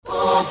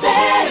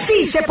poder.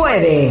 Sí se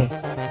puede.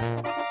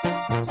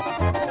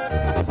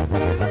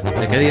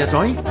 ¿De qué día es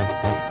hoy?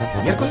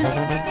 ¿Miércoles?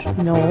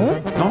 No.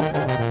 ¿No?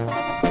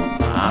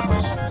 Ah, pues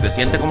se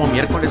siente como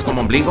miércoles,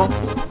 como ombligo.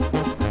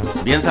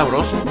 Bien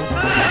sabroso.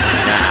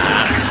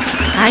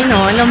 Ay,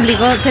 no, el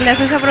ombligo, ¿se le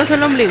hace sabroso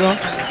el ombligo?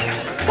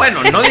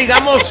 Bueno, no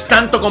digamos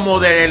tanto como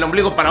del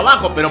ombligo para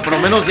abajo, pero por lo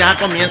menos ya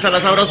comienzan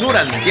las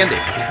sabrosuras, ¿me entiende?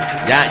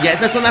 Ya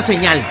esa es una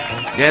señal.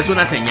 Ya es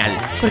una señal.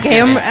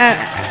 Porque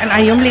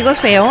hay ombligos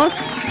feos,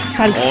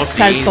 Oh, sí,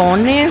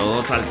 saltones,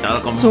 todo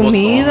saltado como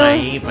sumidos, un botón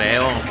ahí,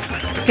 feo.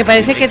 que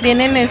parece que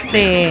tienen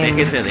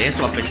Déjese de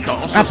eso,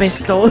 apestosos.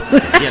 apestosos.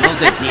 Llenos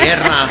de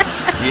tierra.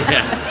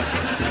 Yeah.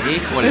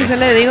 Híjole. Por eso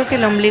le digo que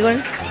el ombligo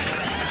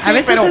a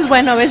veces pero es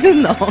bueno, a veces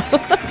no.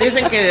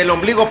 dicen que del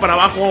ombligo para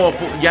abajo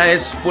ya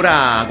es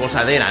pura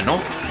gozadera, ¿no?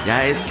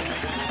 Ya es.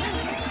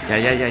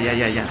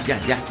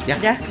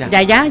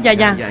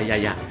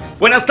 Ya.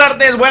 Buenas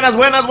tardes,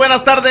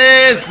 buenas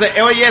tardes.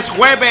 Hoy es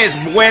jueves,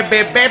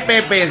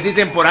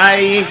 dicen por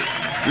ahí.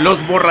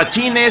 Los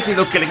borrachines y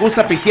los que les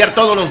gusta pistear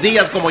todos los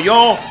días como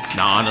yo.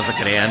 No se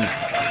crean.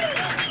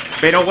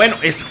 Pero bueno,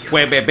 es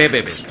jueves.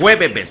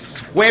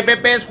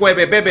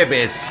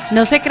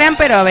 No se crean,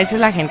 pero a veces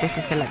la gente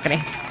sí se la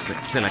cree.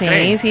 ¿Se la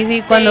cree?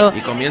 Sí, cuando...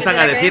 Y comienzan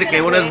a decir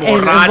que uno es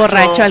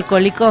borracho,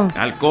 alcohólico,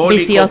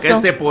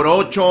 vicioso. Que es por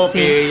 8, Sí.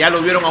 que ya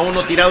lo vieron a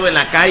uno tirado en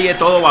la calle,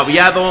 todo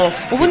babeado,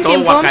 Hubo un todo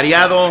tiempo,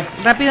 guacareado.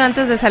 rápido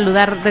antes de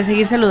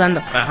seguir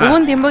saludando. Ajá. Hubo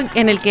un tiempo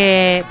en el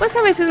que, pues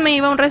a veces me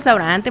iba a un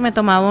restaurante, me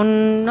tomaba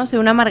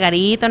una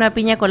margarita, una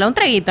piña colada, un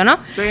traguito, ¿no?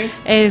 Sí.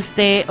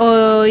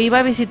 O iba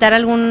a visitar a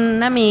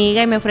alguna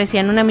amiga y me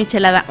ofrecían una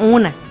michelada,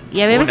 y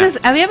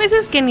había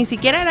veces que ni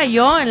siquiera era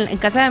yo, en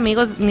casa de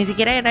amigos, ni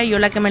siquiera era yo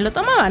la que me lo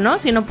tomaba, ¿no?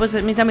 Sino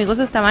pues mis amigos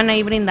estaban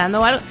ahí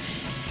brindando o algo.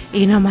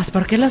 Y nomás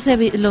porque lo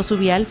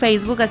subía al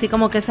Facebook, así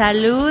como que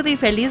salud y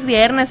feliz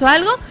viernes o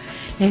algo,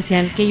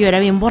 decían que yo era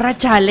bien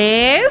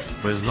borrachales.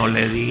 Pues no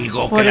le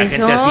digo Por que la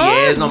eso, gente así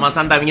es, nomás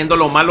anda viendo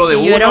lo malo de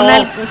que uno. yo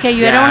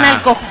era una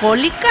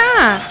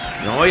alcohólica.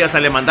 No, y hasta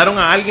le mandaron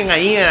a alguien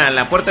ahí a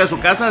la puerta de su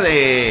casa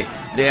de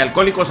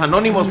Alcohólicos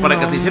Anónimos para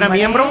que se hiciera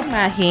miembro.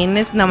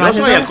 Imagínese, nomás.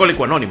 Yo soy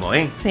alcohólico anónimo,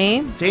 ¿eh?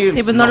 Sí, Sí,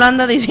 pues no lo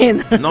anda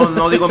diciendo.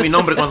 No digo mi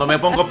nombre cuando me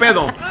pongo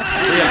pedo.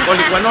 Soy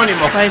alcohólico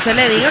anónimo. Por eso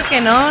le digo que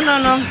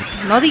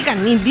no diga,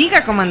 ni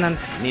diga,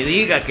 comandante. Ni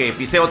diga que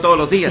pisteo todos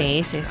los días.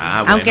 Sí. Ah,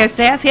 bueno. Aunque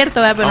sea cierto,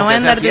 ¿verdad? Pero Aunque no voy a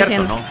andar sea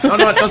cierto, diciendo.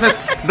 No, entonces,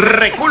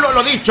 reculo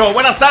lo dicho.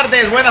 Buenas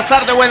tardes.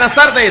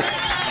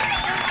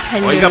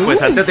 Hello. Oiga, pues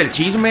antes del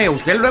chisme,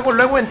 usted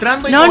luego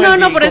entrando y No,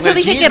 con por eso el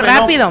dije chisme, que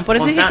rápido, ¿no? por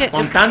eso dije que...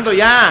 Contando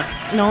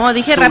ya No,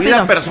 dije su rápido.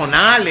 vida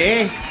personal,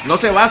 No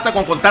se basta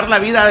con contar la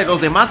vida de los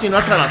demás, sino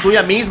hasta la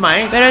suya misma,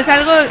 Pero es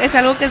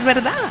algo que es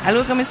verdad,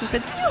 algo que me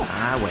sucedió.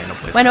 Ah, bueno,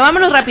 pues. Bueno,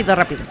 vámonos rápido.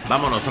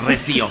 Vámonos,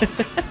 recio.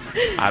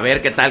 A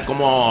ver qué tal,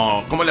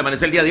 cómo le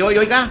amanece el día de hoy,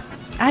 oiga.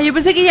 Yo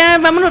pensé que ya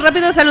vámonos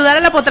rápido a saludar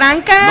a la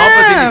potranca. No,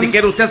 pues si ni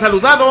siquiera usted ha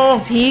saludado.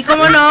 Sí,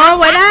 cómo no.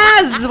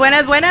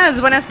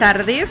 Buenas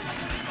tardes.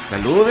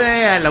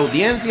 Salude a la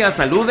audiencia,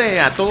 salude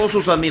a todos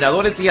sus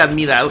admiradores y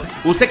admiradores.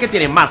 ¿Usted qué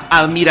tiene más?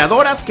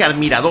 Admiradoras que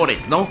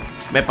admiradores, ¿no?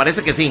 Me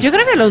parece que sí. Yo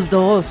creo que de los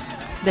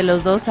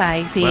dos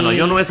hay, sí. Bueno,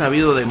 yo no he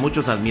sabido de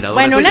muchos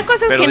admiradores. Bueno, una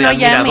cosa es pero que de no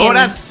llamen.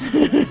 admiradoras,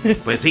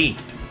 pues sí.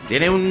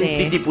 Tiene un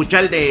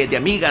titipuchal de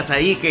amigas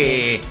ahí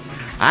que...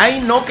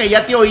 Ay, no, que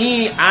ya te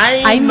oí.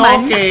 Ay,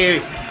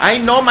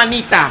 no,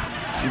 manita.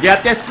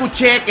 Ya te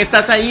escuché que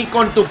estás ahí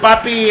con tu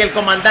papi, el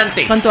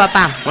comandante. Con tu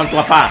papá.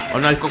 O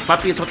no, con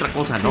papi es otra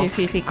cosa, ¿no?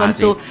 Sí. Con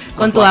tu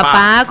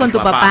papá, con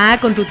tu papá,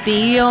 con tu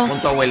tío. Con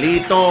tu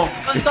abuelito.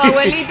 Con tu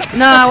abuelito.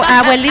 No,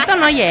 abuelito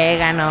no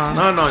llega, no.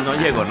 No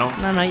llego, ¿no?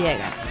 No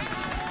llega.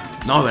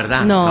 No,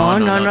 ¿verdad? No.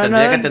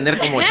 Tendría que tener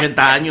como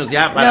 80 años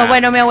ya para... No,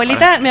 bueno, mi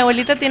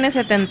abuelita tiene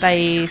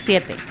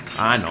 77.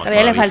 Ah, no.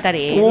 Todavía le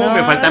faltaría.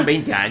 Me faltan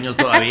 20 años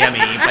todavía a mí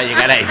para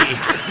llegar ahí.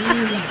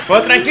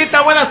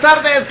 Potranquita, buenas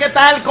tardes. ¿Qué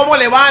tal? ¿Cómo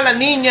le va a la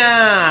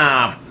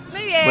niña?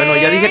 Muy bien. Bueno,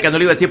 ya dije que no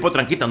le iba a decir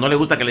potranquita. No le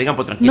gusta que le digan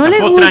potranquita. ¿No le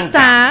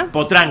gusta?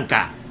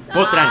 Potranca.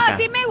 No,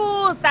 sí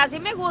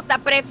me gusta.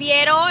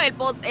 Prefiero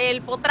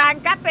el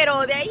potranca,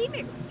 pero de ahí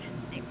me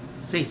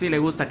gusta. Sí le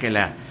gusta que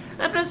la...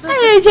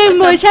 Ay,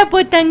 hermosa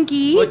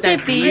potranquita,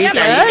 Potranquita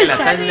ahí que la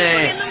están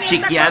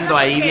chiqueando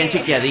ahí, bien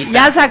chiqueadita.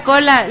 Ya sacó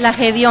la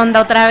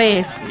hedionda otra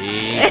vez.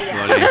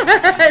 Híjole.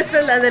 Esta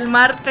es la del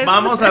martes.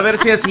 Vamos a ver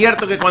si es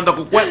cierto que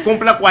cuando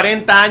cumpla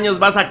 40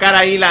 años va a sacar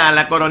ahí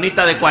la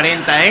coronita de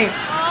 40, ¿eh?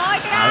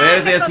 Oiga, A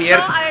ver si es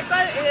cierto. A ver,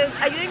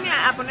 ayúdenme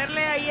a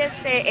ponerle ahí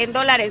en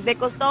dólares. Me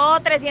costó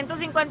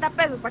 350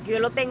 pesos para que yo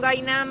lo tenga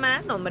ahí nada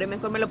más. No, hombre,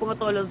 mejor me lo pongo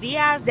todos los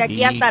días. De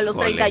aquí hasta los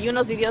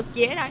 31, si Dios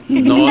quiera.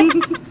 No.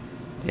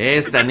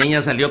 Esta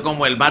niña salió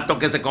como el vato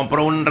que se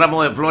compró un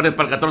ramo de flores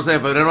para el 14 de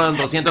febrero en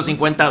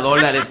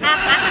 $250.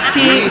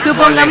 Sí, Híjole,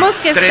 supongamos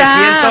que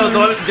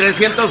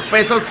 300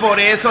 pesos por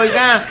eso,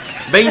 oiga.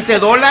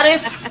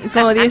 $20.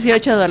 Como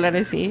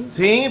 $18, sí.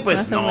 Sí, pues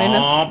Más o no,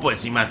 menos.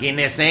 pues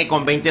imagínese,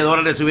 con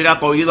 $20 hubiera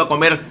podido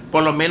comer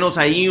por lo menos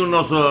ahí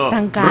unos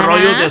 ¿Tan cara?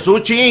 rollos de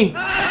sushi.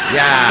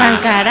 Ya. Tan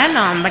cara,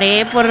 no,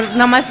 hombre,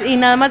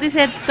 nada más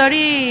dice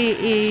Tori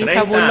y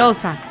 30.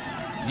 fabulosa.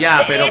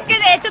 Ya, pero Es que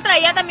de hecho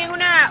traía también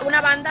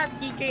una banda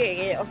aquí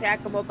que, o sea,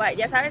 como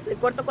ya sabes,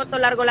 corto,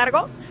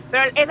 largo,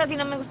 pero esa sí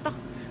no me gustó.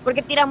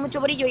 Porque tira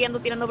mucho brillo y ando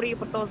tirando brillo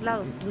por todos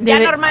lados. Ya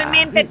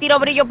normalmente tiro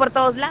brillo por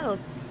todos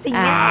lados. Sin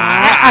Dios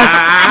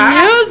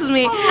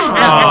mío.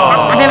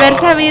 De haber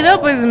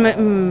sabido, pues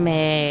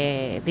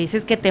me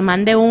dices que te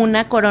mande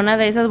una corona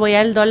de esas, voy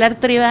al Dollar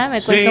Tree,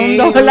 me cuesta sí,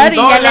 $1 y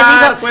ya le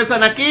digo,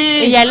 cuestan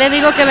aquí. y ya le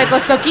digo que me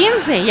costó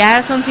 15,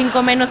 ya son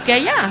 5 menos que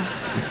allá.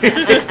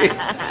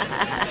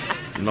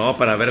 No,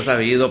 para haber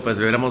sabido, pues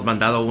le hubiéramos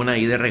mandado una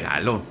ahí de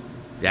regalo.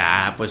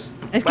 Ya, pues.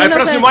 Es que el no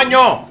próximo sé.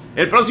 año.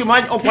 El próximo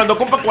año, o cuando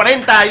cumpla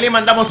 40, ahí le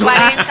mandamos una.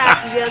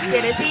 40, si Dios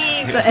quiere,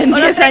 sí. En O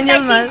los 10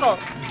 años más.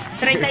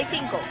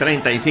 35.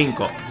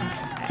 35.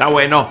 Está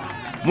bueno.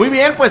 Muy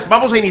bien, pues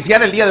vamos a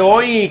iniciar el día de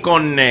hoy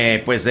con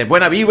pues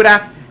buena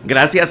vibra.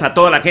 Gracias a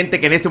toda la gente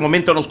que en este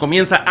momento nos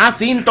comienza a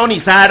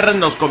sintonizar,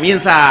 nos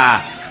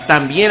comienza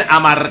también a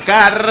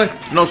marcar,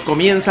 nos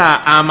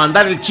comienza a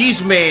mandar el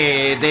chisme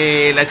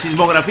de la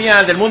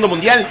chismografía del mundo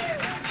mundial.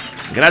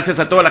 Gracias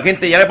a toda la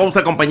gente, ya les vamos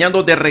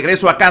acompañando de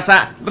regreso a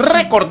casa,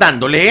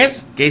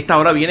 recordándoles que esta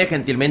hora viene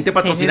gentilmente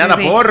patrocinada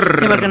por...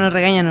 Sí, porque nos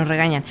regañan. Nos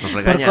regañan.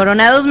 Por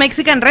Coronados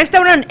Mexican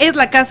Restaurant, es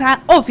la casa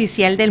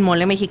oficial del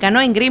mole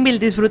mexicano en Greenville.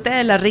 Disfrute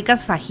de las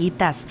ricas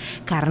fajitas,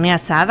 carne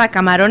asada,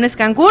 camarones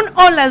Cancún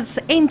o las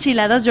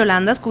enchiladas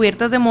yolandas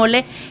cubiertas de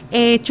mole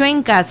hecho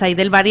en casa y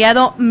del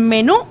variado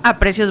menú a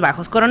precios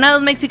bajos.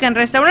 Coronados Mexican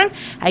Restaurant,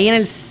 ahí en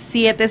el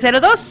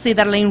 702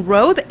 Cedar Lane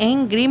Road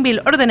en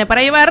Greenville. Ordene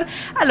para llevar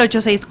al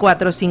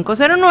 864-509-1190.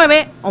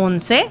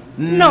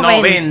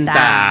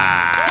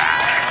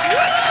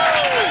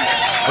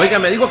 Oiga,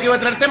 me dijo que iba a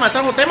traer tema.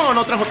 ¿Trajo tema o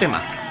no trajo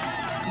tema?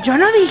 Yo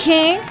no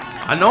dije.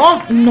 ¿Ah,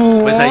 no? No.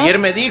 Pues ayer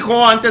me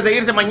dijo, antes de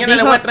irse mañana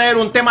le voy a traer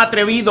un tema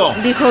atrevido.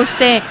 Dijo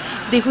usted,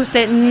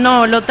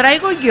 no, lo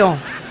traigo yo.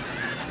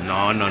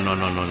 No,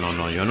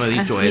 yo no he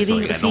dicho Así eso. dijo,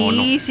 Oiga,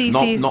 sí.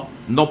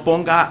 no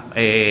ponga,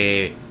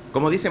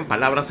 como dicen,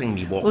 palabras en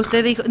mi boca.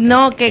 Usted dijo,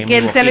 no, que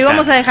se lo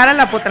íbamos a dejar a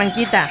la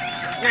potranquita.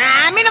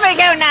 A mí no me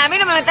dijeron nada, a mí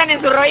no me metan en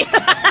su rollo.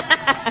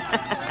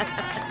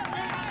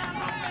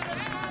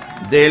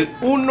 Del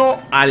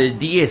 1 al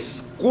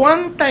 10,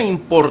 ¿cuánta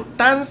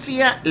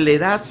importancia le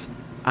das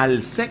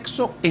al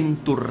sexo en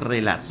tu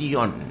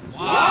relación?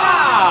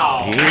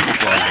 ¡Wow!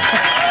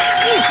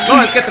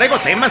 No, es que traigo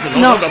temas,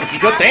 no,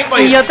 yo tengo.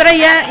 Y yo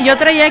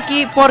traía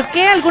aquí, ¿por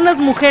qué algunas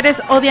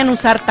mujeres odian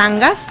usar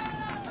tangas?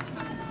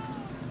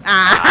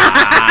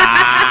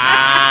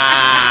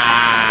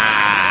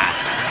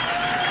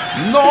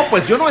 No,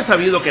 pues yo no he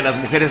sabido que a las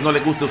mujeres no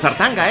les gusta usar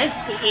tanga, ¿eh?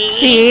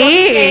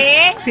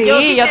 Sí,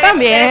 yo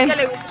también.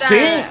 Sí,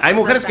 hay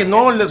mujeres que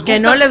no les gusta. Que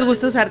no les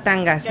gusta usar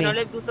tanga, Que no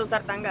les gusta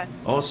usar tanga.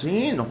 Oh,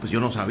 sí, no, pues yo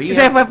no sabía.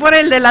 Se fue por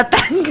el de la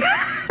tanga.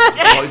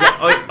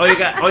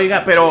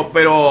 Oiga, pero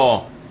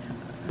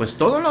pues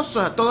todas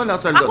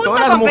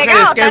las mujeres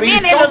pegado, que he también,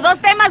 visto. en los dos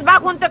temas va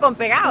junto con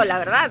pegado, la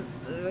verdad.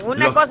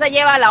 Una cosa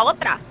lleva a la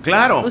otra.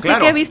 Claro, ¿Usted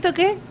claro. qué ha visto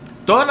qué?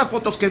 Todas las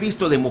fotos que he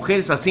visto de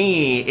mujeres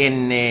así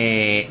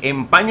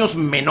en paños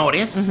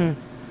menores,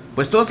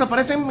 pues todas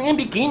aparecen en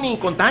bikini,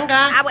 con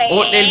tanga. Bueno,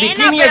 ¿O el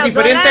bikini es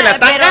diferente de la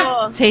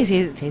tanga?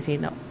 Sí,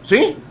 no.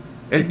 ¿Sí?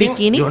 ¿El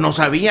bikini? Yo no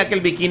sabía que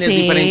el bikini es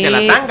diferente a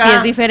la tanga. Sí,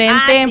 es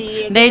diferente.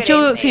 Sí, de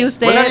hecho, si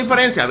usted... ¿Cuál es la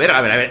diferencia? A ver,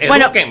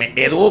 Bueno,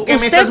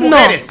 edúqueme estas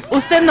mujeres.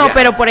 Usted no, Ya.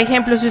 pero por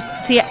ejemplo,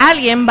 si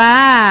alguien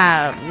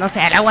va, no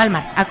sé, a la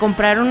Walmart a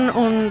comprar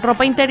un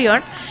ropa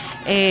interior,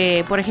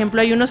 por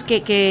ejemplo, hay unos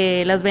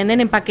que las venden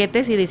en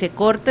paquetes y dice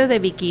corte de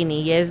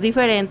bikini y es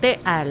diferente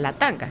a la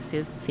tanga,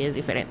 sí es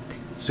diferente.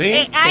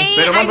 Sí,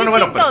 pero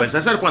bueno, pues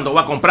eso es cuando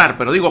va a comprar.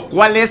 Pero digo,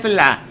 ¿cuál es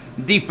la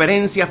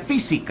diferencia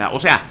física? O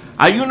sea,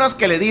 hay unas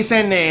que le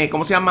dicen,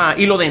 ¿cómo se llama?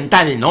 Hilo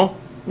dental, ¿no?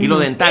 Hilo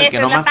dental, que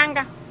nomás. Esa es la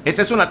tanga.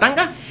 ¿Esa es una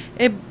tanga?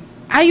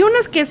 Hay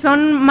unas que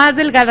son más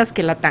delgadas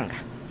que la tanga.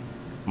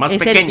 Más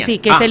pequeña. Sí,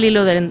 que es el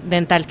hilo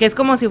dental, que es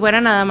como si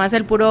fuera nada más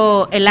el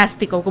puro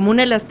elástico, como un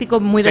elástico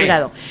muy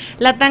delgado.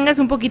 La tanga es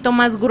un poquito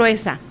más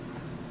gruesa.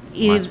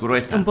 Más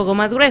gruesa. Un poco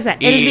más gruesa.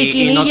 Y- el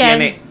bikini y no ya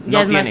tiene-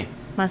 es tiene.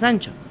 más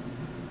ancho.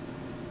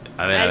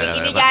 A ver, El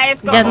bikini ya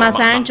es como... Ya es más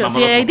ancho.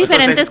 Sí, hay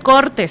diferentes Entonces,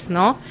 cortes,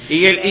 ¿no?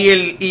 ¿Y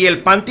el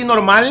panty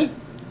normal?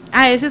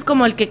 Ese es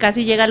como el que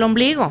casi llega al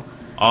ombligo.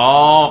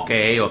 Oh, ok.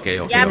 Y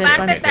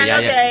aparte están los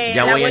de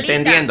ya la voy bolita.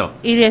 entendiendo.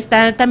 Y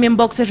están también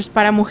boxers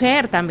para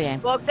mujer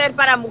también. Boxer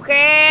para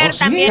mujer, Oh, sí.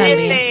 también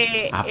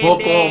También. ¿A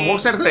poco?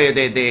 Boxer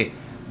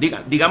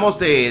digamos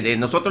de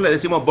nosotros le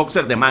decimos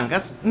boxer de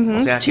mangas. Ujú.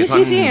 O sea, que Sí,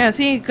 son sí,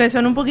 así que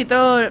son un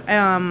poquito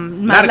más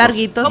largos,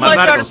 larguitos. como más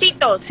largos.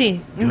 shortcitos. Sí.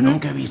 Yo ujú.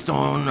 nunca he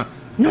visto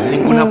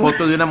ninguna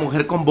foto de una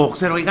mujer con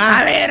boxer, oiga.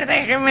 A ver,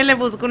 déjeme le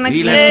busco una Y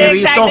aquí. las que he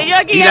visto, Exacto, yo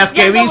aquí y ya- las que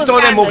ya he ando visto de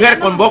buscando, mujer ya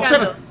ando con boxer,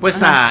 buscando.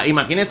 pues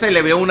imagínese,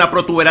 le veo una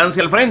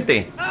protuberancia al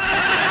frente.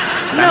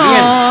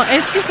 también. No,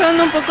 es que son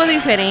un poco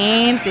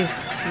diferentes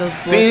los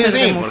boxers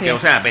de mujer. Porque, o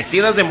sea,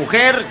 vestidas de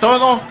mujer,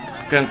 todo,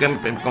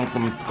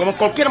 como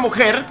cualquier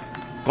mujer,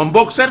 con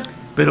boxer,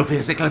 pero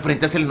fíjese que al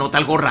frente se le nota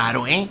algo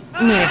raro, ¿eh?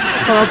 Mire,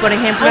 como por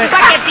ejemplo... Un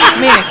paquetín.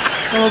 Mire,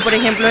 como por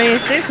ejemplo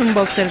este es un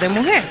boxer de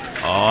mujer.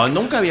 Oh,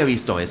 nunca había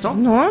visto eso.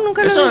 No,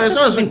 nunca lo he visto.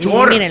 Eso es un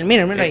short.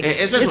 Miren ahí.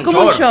 Eso es un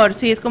como short. un short,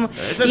 sí, es como...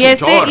 Eso es y un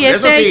este, short, y este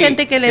eso hay sí,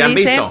 gente que se le han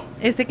dice...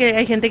 visto.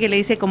 Hay gente que le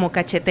dice como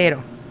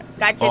cachetero.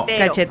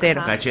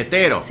 Cachetero. Ajá.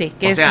 Cachetero. Sí,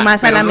 que es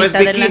más a pero la no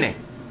mitad es de la... bikini.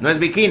 No es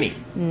bikini.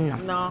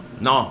 No.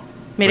 No.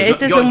 Mire, Pues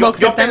este es un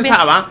boxer yo también.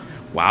 pensaba,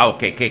 wow,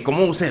 que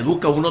cómo se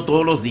educa uno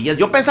todos los días.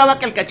 Yo pensaba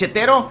que el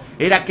cachetero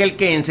era aquel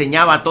que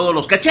enseñaba todos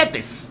los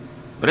cachetes.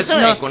 Pero eso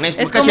No, con es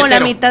un como la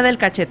cachetero. mitad del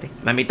cachete.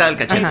 La mitad del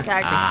cachete.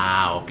 Ajá.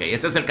 Ah, ok,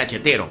 ese es el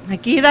cachetero.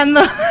 Aquí dando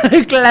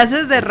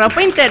clases de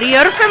ropa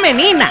interior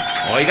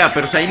femenina. Oiga,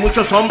 pero si hay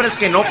muchos hombres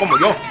que no como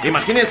yo.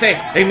 Imagínense,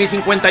 en mis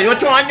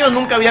 58 años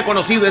nunca había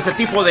conocido ese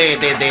tipo de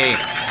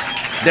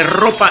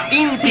ropa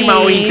íntima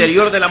Sí. o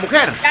interior de la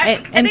mujer. ¿Ya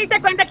te diste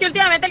cuenta que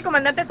últimamente el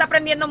comandante está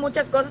aprendiendo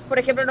muchas cosas? Por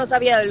ejemplo, no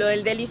sabía lo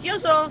del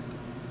delicioso.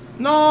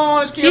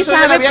 No, es que Sí yo soy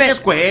de sabe, la vieja pero-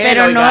 escuela.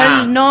 pero no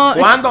oiga. no-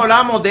 ¿Cuándo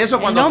hablábamos de eso?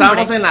 Cuando el hombre.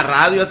 estábamos en la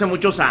radio hace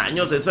muchos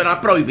años. Eso era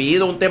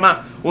prohibido, un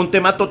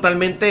tema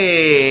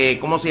totalmente,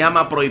 ¿cómo se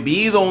llama?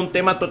 Prohibido, un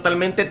tema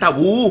totalmente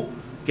tabú.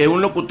 Que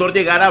un locutor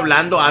llegara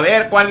hablando, a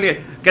ver,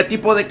 ¿qué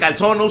tipo de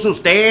calzón usa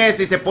usted?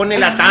 Si se pone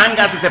la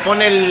tanga, si se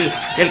pone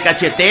el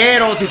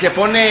cachetero, si se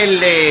pone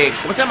el,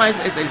 ¿cómo se llama? Es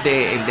el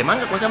de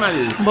manga, ¿cómo se llama?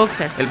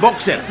 Boxer. El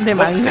boxer. De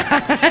boxer.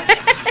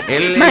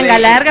 manga. Manga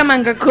larga,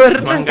 manga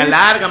corta. Manga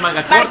larga,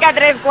 manga corta. Marca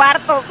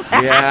 3/4.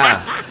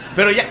 Yeah.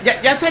 Pero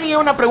ya sería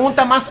una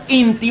pregunta más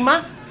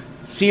íntima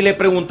si le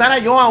preguntara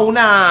yo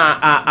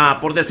a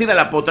por decir a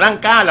la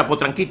potranca, a la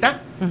potranquita,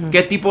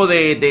 qué tipo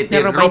de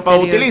ropa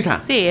interior utiliza.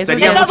 Sí, eso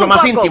sería ya- mucho De todo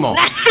más un poco. íntimo.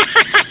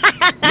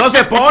 No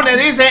se pone,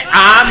 dice,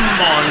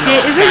 vámonos. Sí,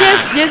 eso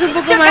ya es un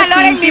poco Mucho más calor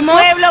en mi íntimo.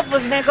 pueblo,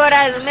 pues mejor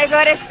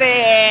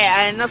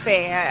no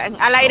sé,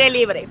 al aire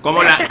libre.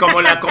 Como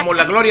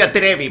la Gloria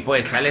Trevi,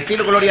 pues, al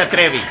estilo Gloria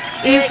Trevi.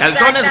 Calzones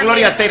Exactamente.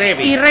 Gloria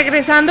Trevi. Y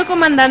regresando,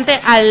 comandante,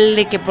 al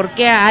de que por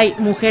qué hay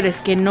mujeres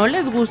que no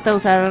les gusta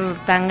usar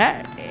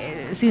tanga,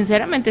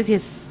 sinceramente sí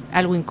es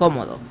algo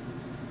incómodo.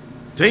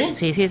 ¿Sí?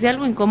 Sí es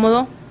algo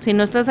incómodo. Si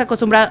no estás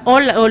acostumbrada, o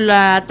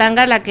la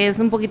tanga, la que es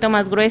un poquito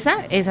más gruesa,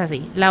 es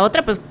así. La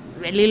otra, pues,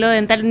 el hilo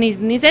dental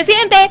ni se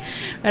siente,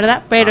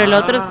 ¿verdad? Pero el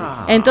otro,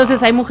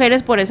 entonces hay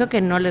mujeres por eso que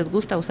no les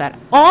gusta usar.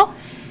 O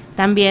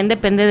también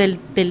depende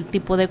del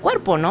tipo de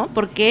cuerpo, ¿no?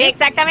 Porque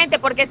Exactamente,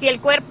 porque si el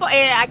cuerpo,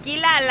 aquí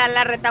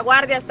la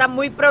retaguardia está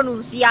muy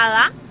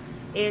pronunciada,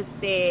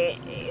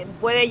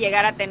 puede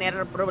llegar a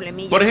tener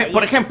problemillas. Por ahí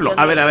en ejemplo, cuestión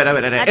a ver,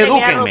 una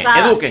terminal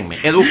rosada.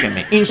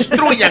 edúquenme,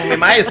 instruyanme,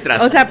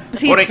 maestras. O sea,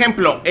 sí. Por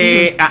ejemplo,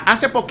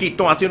 hace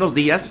poquito, hace unos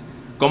días,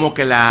 como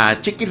que la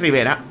Chiqui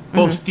Rivera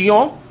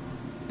posteó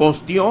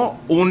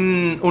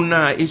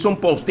hizo un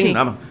posting, Sí.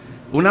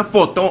 una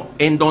foto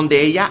en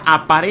donde ella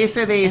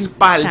aparece de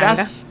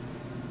espaldas,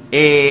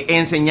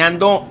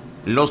 enseñando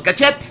los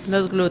cachetes.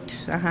 los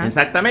glúteos, ajá.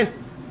 Exactamente.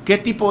 ¿Qué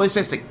tipo es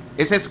ese?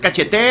 ¿Ese es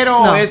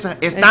cachetero? No, ¿Es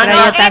es tanga?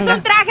 traía Es tanga.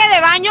 un traje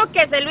de baño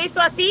que se lo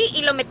hizo así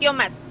y lo metió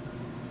más.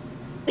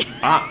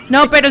 Ah,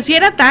 No, pero sí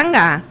era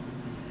tanga.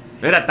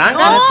 ¿era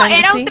tanga? No, tanga,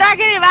 era sí. un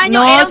traje de baño.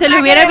 No, era un se le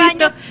traje hubiera de visto,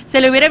 baño.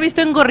 se le hubiera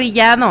visto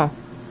engorrillado.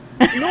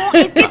 No,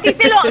 es que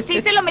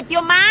sí se lo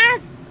metió más.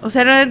 O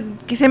sea, era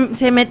que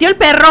se metió el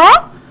perro.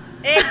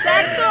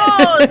 Exacto,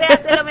 o sea,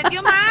 se lo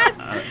metió más.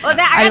 O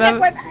sea, Ahí hágate va.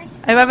 cuenta.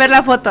 Ahí va a ver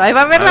la foto, ahí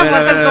va a ver la A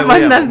foto el ver,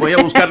 comandante. voy a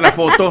buscar la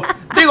foto.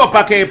 Digo,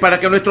 para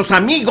que nuestros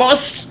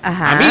amigos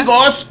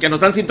que nos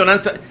están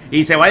sintonando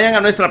y se vayan a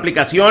nuestra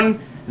aplicación,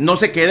 no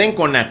se queden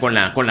con la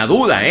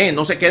duda,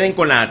 No se queden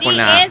con la... Sí,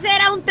 ese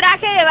era un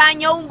traje de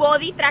baño, un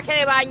body traje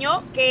de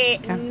baño que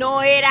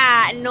no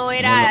era, No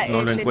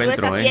lo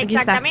encuentro, no es así Aquí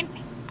está.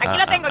 exactamente. Aquí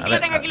lo tengo,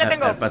 aquí lo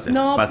tengo.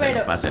 No,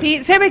 pero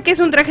sí se ve que es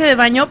un traje de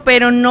baño,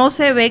 pero no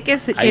se ve que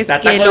Ahí está,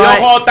 que taco de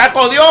ojo,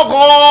 taco de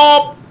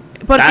ojo.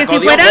 Porque Taco si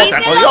de fuera ojo, Sí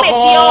taco se de lo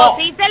ojo.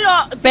 metió, sí se lo...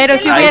 Pero se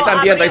si lo Ahí hubiera-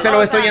 están viendo, ahí se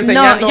lo estoy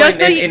enseñando yo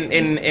estoy-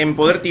 en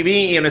Poder TV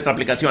y en nuestra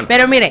aplicación.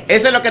 Pero mire,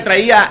 Ese es lo que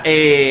traía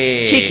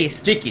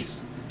Chiquis.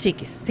 Chiquis.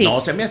 sí.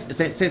 No, se me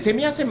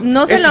hace...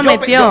 No se lo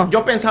metió.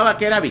 Yo pensaba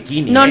que era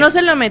bikini. No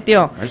se lo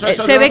metió. Eso Se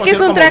yo ve lo que es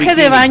un considero traje como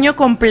de bikini. baño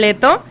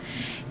completo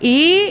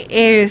y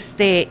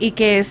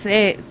que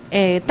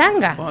es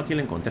tanga. Oh, aquí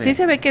lo encontré. Sí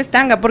se ve que es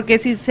tanga, porque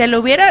si se lo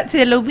hubiera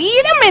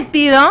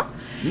metido,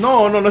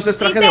 No, ese es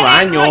traje Sí de se ve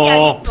baño.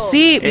 enrolladito.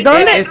 sí, Es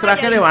 ¿dónde?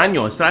 traje de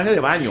baño,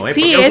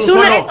 Sí, porque es una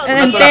una sola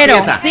entero,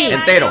 pieza, sí.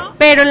 entero.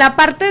 Pero la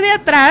parte de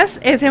atrás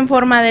es en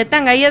forma de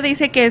tanga. Ella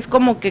dice que es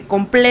como que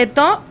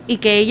completo y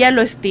que ella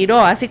lo estiró,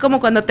 así como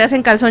cuando te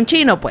hacen calzón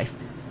chino, pues.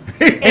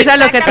 ¿Es a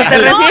lo que tú te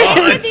Exactamente. refieres?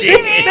 No, es que sí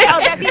se ve,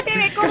 o sea, sí se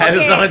ve como Calzón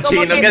que...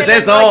 chino, como ¿qué que es se le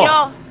eso?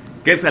 enrolló.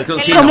 ¿Qué es calzón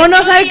Que chino? ¿Cómo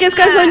no sabe qué es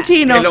calzón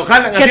chino? Que lo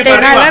jalan Que así te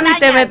para arriba. jalan y te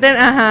Tallas. meten,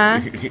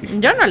 ajá.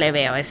 Yo no le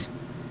veo eso.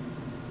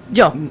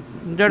 Yo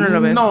no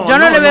lo veo. No, Yo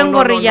no no, le veo no,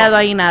 engorrillado no.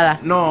 ahí nada.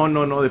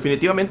 No,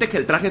 definitivamente que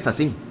el traje es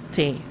así.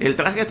 Sí. El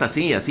traje es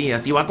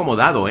así va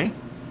acomodado,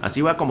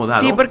 Así va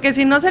acomodado. Sí, porque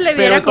si no se le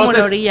viera como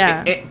la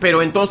orilla.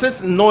 Pero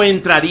entonces no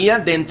entraría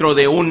dentro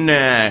de un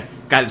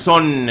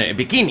calzón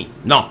bikini,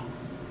 no.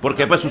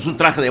 Porque pues es un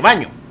traje de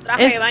baño.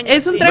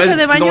 Es un traje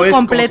de baño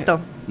completo.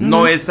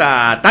 No es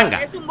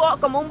tanga. Es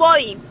como un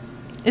body.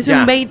 Es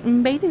un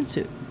bathing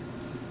suit.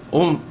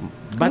 Un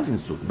bathing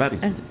suit.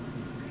 Bathing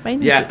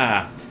suit.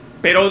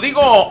 Pero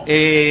digo, o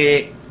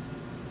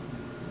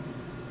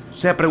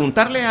sea,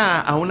 preguntarle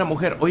a una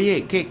mujer,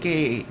 oye,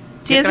 ¿qué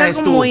sí, es traes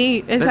algo tú?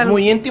 muy... ¿Es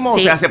muy íntimo? Sí.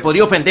 O sea, se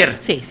podría ofender.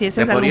 Sí,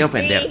 se podría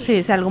ofender. Sí,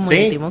 es algo muy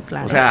íntimo,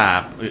 claro. O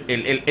sea,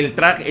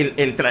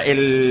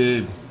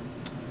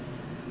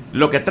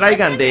 lo que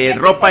traigan de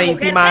ropa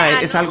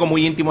íntima es algo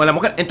muy íntimo de la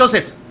mujer.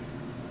 Entonces,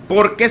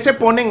 ¿por qué se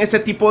ponen ese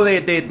tipo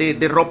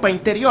de ropa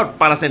interior?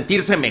 ¿Para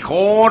sentirse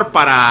mejor?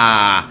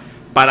 ¿Para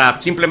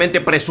simplemente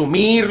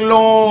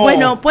presumirlo?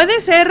 Bueno, puede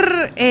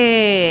ser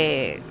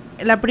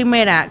la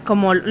primera,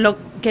 como lo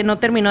que no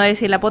terminó de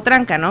decir la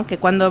potranca, ¿no? Que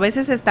cuando a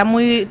veces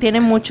tiene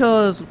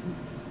muchos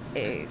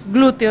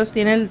glúteos,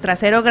 tiene el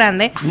trasero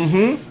grande,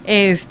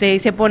 y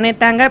se pone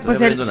tanga, pues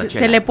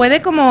se le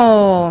puede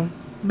como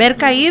ver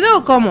caído,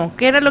 ¿o cómo?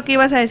 ¿Qué era lo que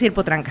ibas a decir,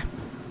 potranca?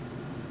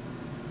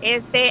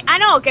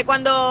 No, que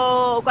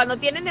cuando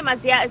tienen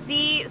demasiado,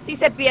 sí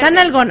se pierden.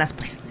 Están algonas,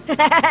 pues.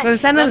 Cuando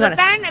están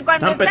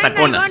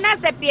algonas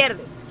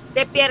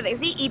se pierde,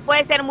 sí, y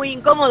puede ser muy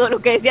incómodo, lo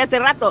que decía hace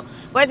rato.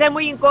 Puede ser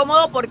muy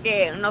incómodo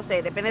porque, no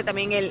sé, depende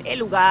también el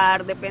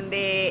lugar,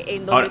 depende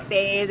en dónde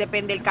estés,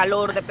 depende el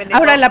calor, depende...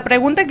 Ahora, la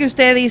pregunta que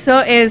usted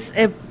hizo es,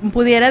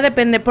 pudiera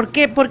depender, ¿por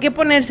qué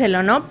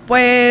ponérselo, no?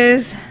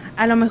 Pues,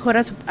 a lo mejor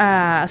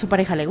a su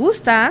pareja le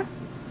gusta.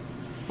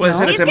 Puede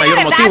ser ese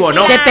mayor motivo,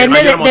 ¿no?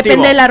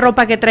 Depende de la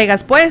ropa que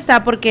traigas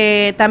puesta,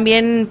 porque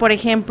también, por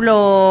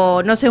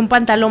ejemplo, no sé, un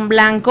pantalón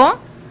blanco,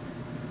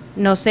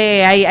 no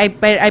sé,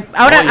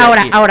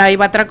 ahora ahí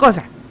va otra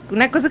cosa.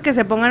 Una cosa es que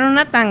se pongan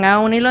una tanga,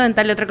 un hilo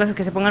dental, y otra cosa es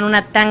que se pongan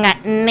una tanga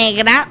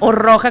negra o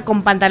roja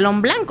con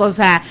pantalón blanco. O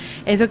sea,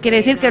 eso quiere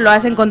decir que lo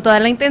hacen con toda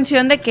la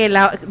intención de que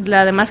la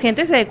demás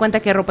gente se dé cuenta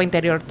qué ropa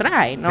interior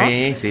trae, ¿no?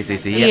 Sí.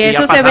 Y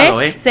eso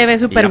se ve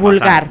súper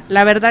vulgar.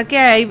 La verdad que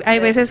hay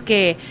veces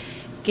que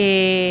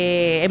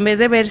en vez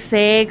de ver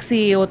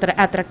sexy o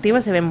atractiva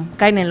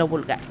caen en lo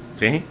vulgar.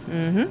 Sí,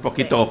 un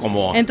poquito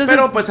como... Entonces,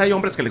 pero pues hay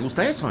hombres que les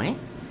gusta eso, ¿eh?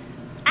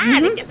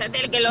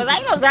 De que los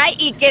hay,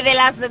 y que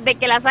de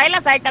que las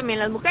hay también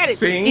las mujeres.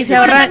 Sí, y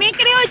pero también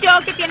creo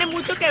yo que tiene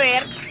mucho que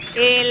ver,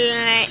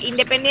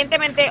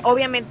 independientemente,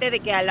 obviamente, de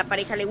que a la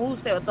pareja le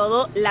guste o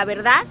todo, la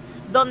verdad,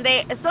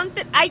 donde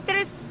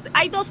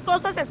hay dos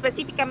cosas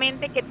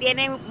específicamente que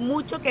tienen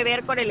mucho que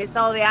ver con el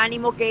estado de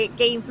ánimo,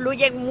 que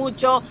influyen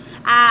mucho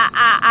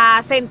a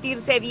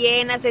sentirse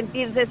bien, a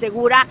sentirse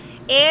segura.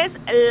 Es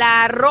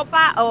la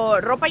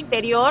ropa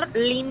interior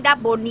linda,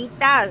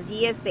 bonita,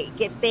 así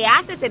que te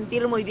hace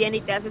sentir muy bien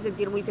y te hace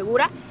sentir muy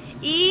segura,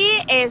 y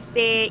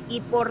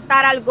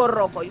portar algo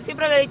rojo. Yo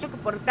siempre le he dicho que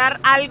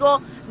portar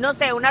algo, no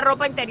sé, una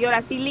ropa interior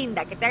así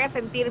linda, que te haga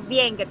sentir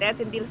bien, que te haga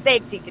sentir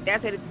sexy, que te haga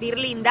sentir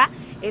linda,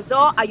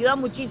 eso ayuda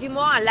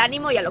muchísimo al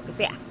ánimo y a lo que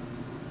sea.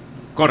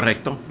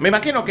 Correcto. Me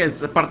imagino que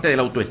es parte de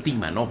la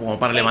autoestima, ¿no? Como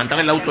para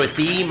levantarle la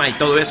autoestima y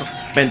todo eso.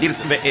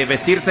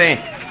 Vestirse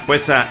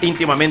pues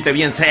íntimamente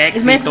bien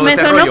sexy. Me todo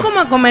ese sonó rollo.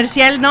 como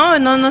comercial, ¿no?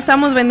 No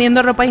estamos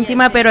vendiendo ropa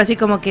íntima, pero así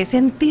como que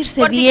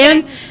sentirse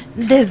bien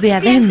desde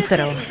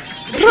adentro.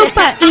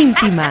 Ropa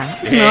íntima,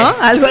 ¿no?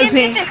 Algo así.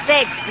 Siéntete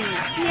sexy,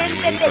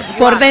 siéntete guapa.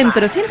 Por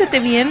dentro, siéntete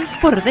bien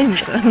por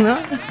dentro, ¿no?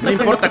 No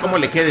importa cómo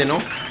le quede, ¿no?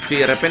 Si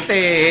de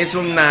repente es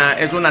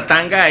una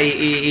tanga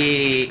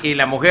y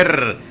la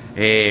mujer,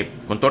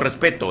 con todo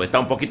respeto, está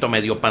un poquito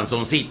medio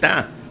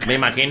panzoncita, me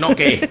imagino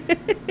que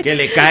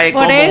le cae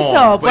por como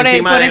eso, por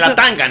encima de la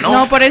tanga, ¿no?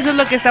 No, por eso es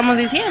lo que estamos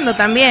diciendo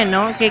también,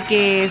 ¿no?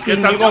 Que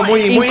es algo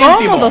muy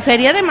incómodo, íntimo.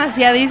 Sería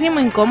demasiadísimo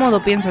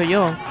incómodo, pienso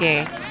yo,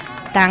 que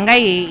tanga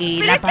y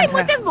pero la es que hay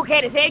panza. muchas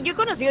mujeres, yo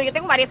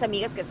tengo varias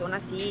amigas que son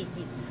así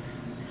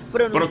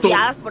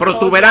pronunciadas por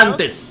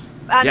protuberantes.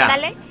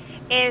 Ándale,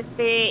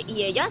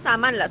 y ellas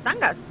aman las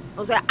tangas.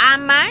 O sea,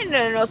 aman,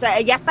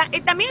 ya está.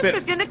 También es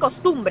cuestión de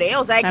costumbre,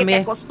 o sea, de que te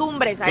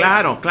acostumbres a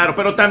eso. Claro,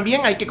 pero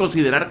también hay que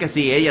considerar que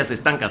si ellas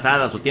están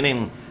casadas o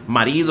tienen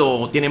marido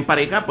o tienen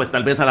pareja, pues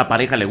tal vez a la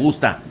pareja le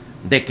gusta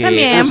de que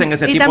también usen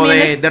ese tipo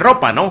de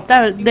ropa, ¿no?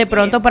 De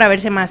pronto para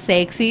verse más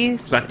sexy.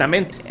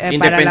 Exactamente.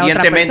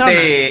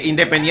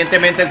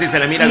 Independientemente si se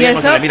le mira bien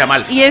o se le mira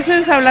mal. Y eso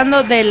es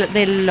hablando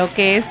de lo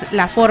que es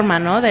la forma,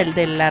 ¿no?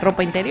 De la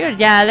ropa interior.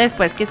 Ya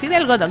después, que sí de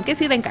algodón, que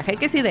sí de encaje,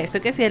 que sí de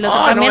esto, que sí del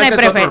otro. También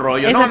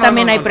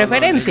hay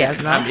preferencias,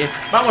 ¿no? También.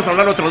 Vamos a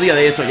hablar otro día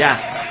de eso ya.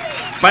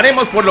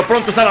 Paremos por lo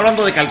pronto estar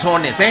hablando de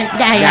calzones, ¿eh?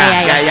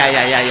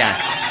 Ya.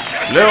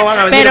 Luego van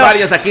a venir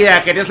varias aquí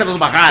a querérselos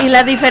bajar. Y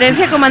la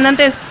diferencia,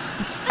 comandante, es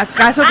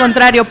caso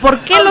contrario. ¿Por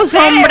qué los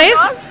hombres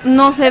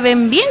no se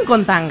ven bien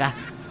con tanga?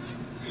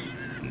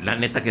 La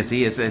neta que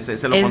sí, es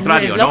lo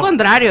contrario, ¿no? Es lo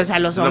contrario, o sea,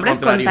 los hombres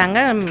con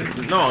tanga...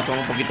 No, son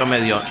un poquito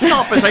medio...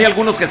 No, pues hay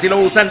algunos que sí lo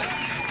usan,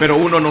 pero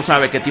uno no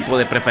sabe qué tipo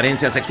de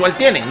preferencia sexual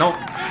tienen, ¿no?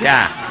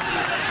 Ya,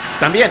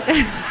 también.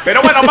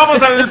 Pero bueno,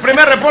 vamos al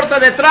primer reporte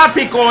de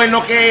tráfico en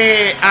lo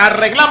que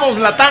arreglamos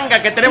la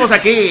tanga que tenemos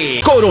aquí.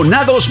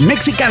 Coronados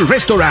Mexican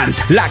Restaurant,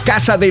 la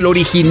casa del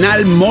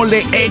original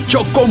mole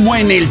hecho como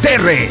en el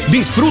Terre.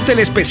 Disfrute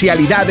la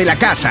especialidad de la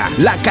casa,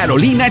 la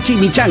Carolina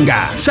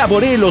Chimichanga.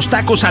 Saboree los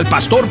tacos al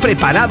pastor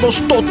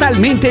preparados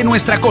totalmente en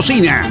nuestra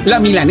cocina. La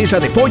milanesa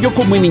de pollo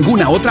como en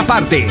ninguna otra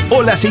parte.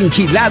 O las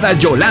enchiladas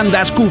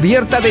yolandas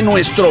cubierta de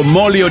nuestro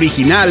mole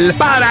original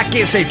para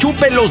que se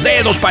chupen los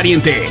dedos,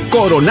 pariente.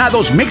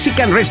 Coronados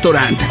Mexican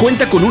Restaurant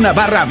cuenta con una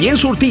barra bien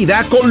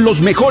surtida con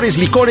los mejores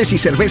licores y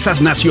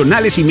cervezas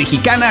nacionales y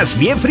mexicanas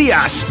bien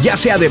frías, ya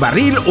sea de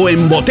barril o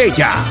en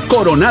botella.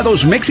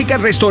 Coronados Mexican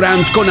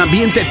Restaurant con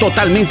ambiente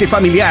totalmente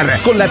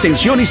familiar, con la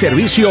atención y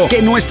servicio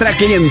que nuestra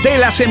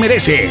clientela se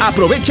merece.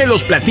 Aproveche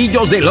los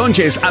platillos de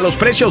lunches a los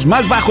precios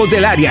más bajos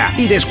del área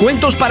y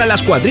descuentos para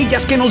las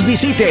cuadrillas que nos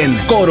visiten.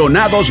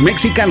 Coronados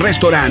Mexican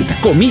Restaurant,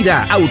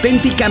 comida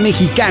auténtica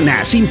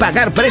mexicana sin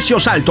pagar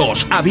precios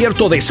altos.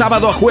 Abierto de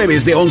sábado a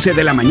jueves de 11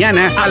 de la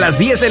mañana a las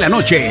 10 de la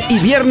noche y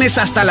viernes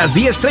hasta las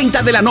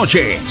 10:30 de la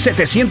noche.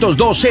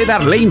 702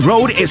 Cedar Lane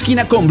Road,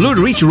 esquina con Blue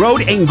Ridge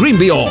Road en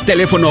Greenville.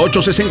 Teléfono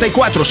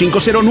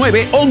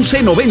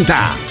 864-509-1190.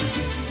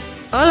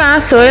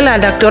 Hola, soy la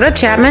doctora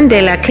Chapman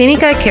de la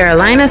clínica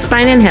Carolina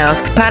Spine and Health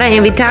para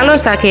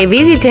invitarlos a que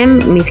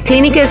visiten mis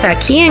clínicas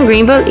aquí en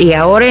Greenville y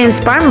ahora en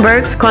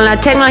Spartanburg con la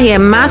tecnología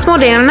más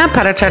moderna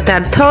para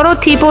tratar todo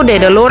tipo de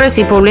dolores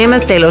y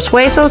problemas de los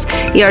huesos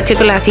y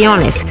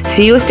articulaciones.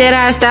 Si usted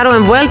ha estado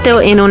envuelto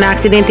en un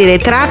accidente de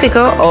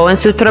tráfico o en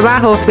su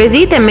trabajo,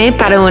 visíteme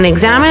para un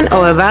examen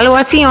o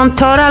evaluación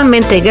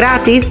totalmente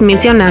gratis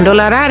mencionando el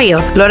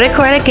horario. Lo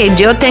recuerde que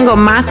yo tengo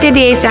más de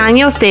 10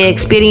 años de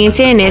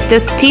experiencia en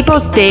estos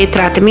tipos de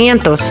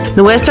tratamientos.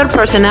 Nuestro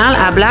personal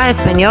habla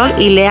español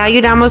y le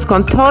ayudamos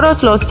con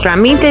todos los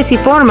trámites y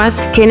formas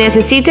que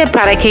necesite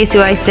para que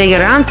su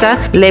aseguranza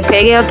le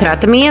pegue el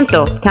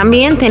tratamiento.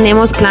 También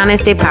tenemos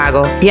planes de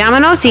pago.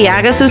 Llámanos y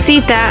haga su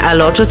cita al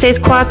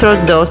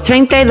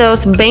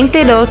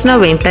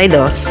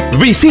 864-232-2292.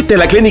 Visite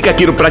la clínica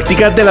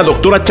quiropráctica de la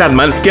doctora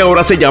Chapman, que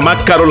ahora se llama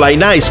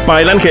Carolina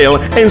Spine and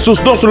Health, en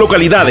sus dos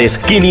localidades,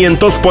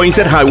 500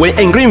 Poinsett Highway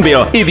en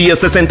Greenville y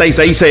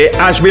 1066C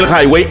Asheville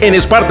Highway en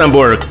Spartanburg.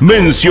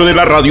 Mencione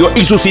la radio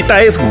y su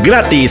cita es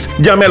gratis.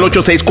 Llame al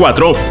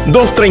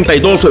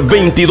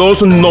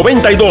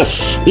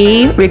 864-232-2292.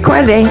 Y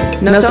recuerde,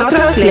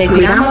 nosotros le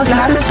cuidamos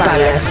las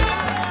espaldas.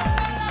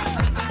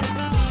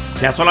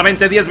 Ya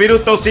solamente 10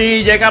 minutos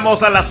y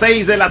llegamos a las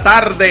 6 de la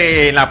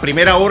tarde. La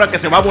primera hora que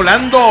se va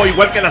volando,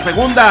 igual que la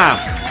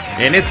segunda.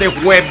 En este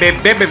jueves,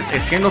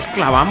 es que nos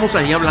clavamos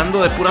ahí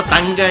hablando de pura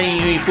tanga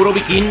y puro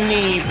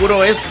bikini, y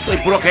puro esto y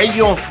puro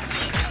aquello.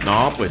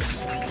 No,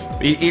 pues...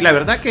 Y la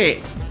verdad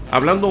que...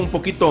 Hablando un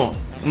poquito,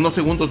 unos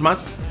segundos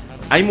más,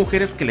 hay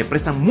mujeres que le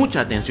prestan mucha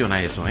atención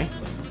a eso, ¿eh?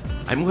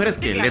 Hay mujeres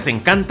que les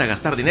encanta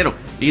gastar dinero.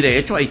 Y de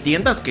hecho hay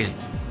tiendas que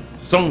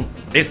son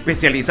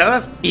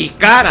especializadas y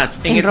caras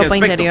en ese ropa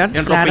aspecto. Interior,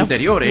 en ropa claro.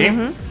 interior, ¿eh?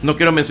 Uh-huh. No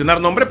quiero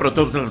mencionar nombre, pero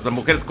todas las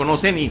mujeres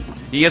conocen y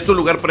es su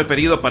lugar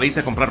preferido para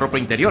irse a comprar ropa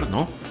interior,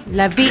 ¿no?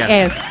 La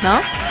VS,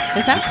 ¿no?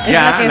 ¿Esa?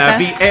 Ya, la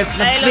VS.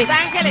 La de Los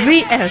Ángeles.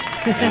 VS.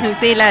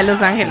 Sí, la de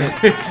Los Ángeles.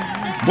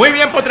 Muy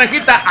bien,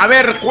 Potranjita. A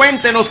ver,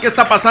 cuéntenos qué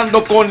está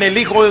pasando con el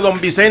hijo de don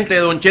Vicente,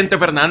 don Chente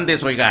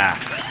Fernández, oiga.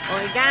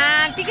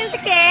 Oigan, fíjense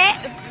que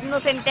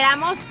nos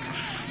enteramos,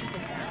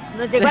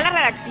 nos llegó a la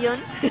redacción.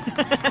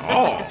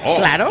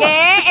 Claro.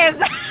 Que es...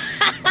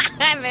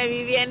 Me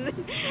vi bien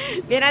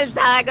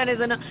alzada con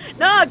eso, ¿no?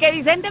 No, que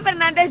Vicente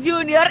Fernández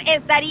Jr.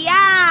 estaría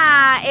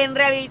en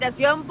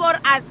rehabilitación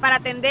para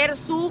atender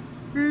su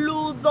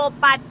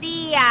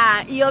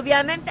ludopatía. Y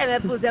obviamente me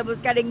puse a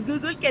buscar en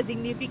Google qué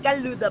significa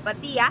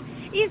ludopatía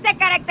y se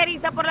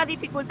caracteriza por la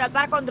dificultad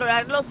para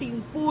controlar los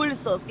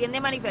impulsos. Tiende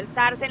a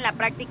manifestarse en la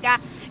práctica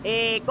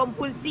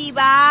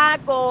compulsiva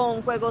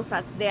con juegos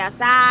de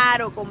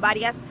azar o con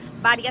varias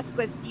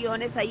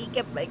cuestiones ahí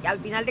que al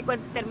final de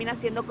cuentas termina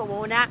siendo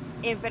como una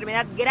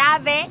enfermedad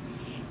grave,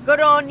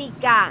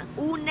 crónica,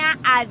 una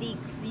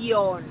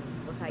adicción.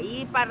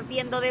 Ahí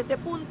partiendo de ese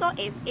punto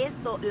es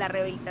esto la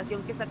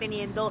rehabilitación que está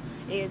teniendo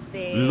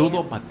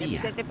ludopatía.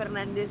 Vicente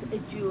Fernández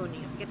Jr.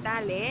 ¿Qué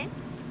tal,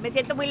 Me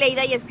siento muy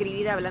leída y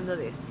escribida hablando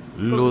de esto.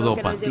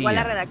 Ludopatía. Que nos llegó a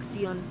la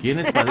redacción.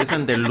 ¿Quiénes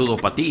padecen de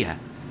ludopatía?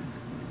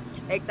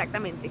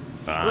 Exactamente.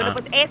 Bueno,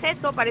 pues es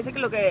esto, parece que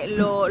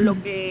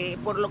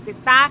por lo que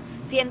está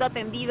siendo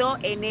atendido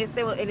en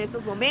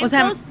estos momentos. O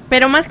sea,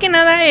 pero más que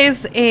nada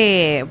es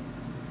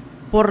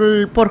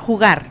por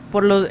jugar,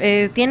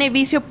 tiene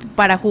vicio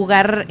para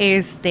jugar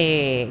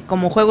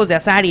como juegos de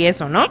azar y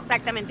eso, ¿no?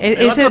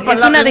 Exactamente. Es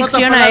una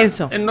adicción a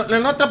eso.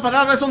 En otra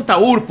palabra es un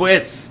taur,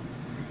 pues.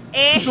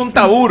 Es un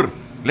taur.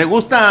 Le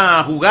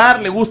gusta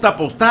jugar, le gusta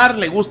apostar,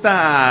 le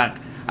gusta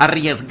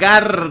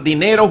arriesgar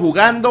dinero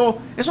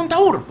jugando. Es un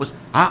taur, pues.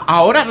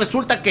 Ahora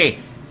resulta que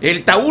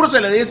el taur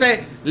se le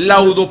dice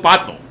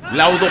laudopato.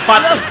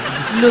 Ludopata.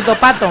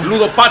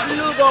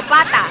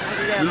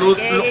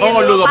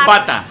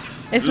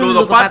 Es un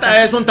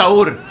ludopata es un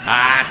taur.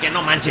 Que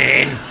no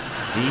manchen.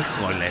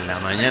 Híjole, la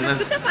mañana.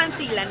 Se escucha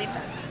fancy, la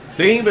neta.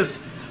 Sí,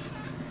 pues.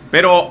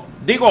 Pero,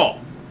 digo,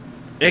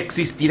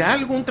 ¿existirá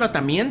algún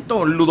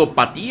tratamiento,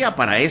 ludopatía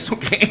para eso?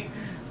 ¿Qué?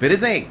 Pero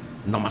es de,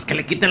 nomás que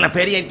le quiten la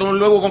feria y todo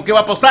luego con qué va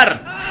a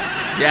apostar.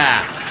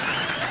 Ya.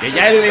 Que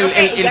ya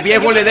el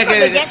viejo le deje...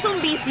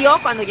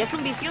 Cuando ya es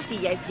un vicio, sí,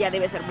 ya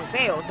debe ser muy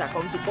feo, o sea,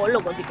 con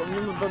psicólogos y con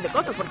un montón de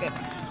cosas, porque,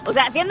 o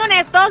sea, siendo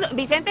honestos,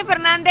 Vicente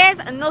Fernández,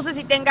 no sé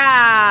si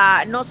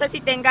tenga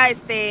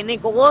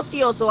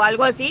negocios o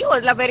algo así, o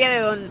es la feria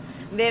de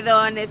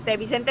don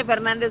Vicente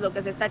Fernández lo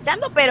que se está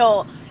echando,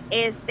 pero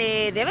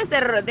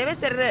debe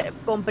ser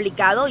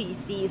complicado, y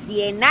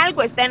si en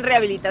algo está en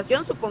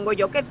rehabilitación, supongo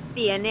yo que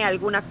tiene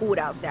alguna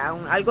cura, o sea,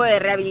 algo de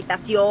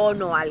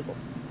rehabilitación o algo.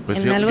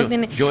 Pues yo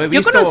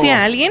conocí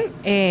a alguien,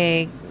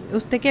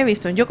 ¿usted qué ha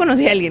visto? Yo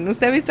conocí a alguien,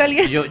 ¿usted ha visto a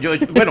alguien?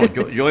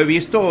 Yo he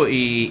visto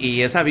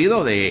y he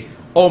sabido de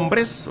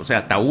hombres, o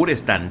sea,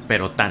 taúres tan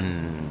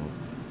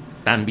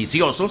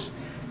viciosos,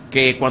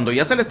 que cuando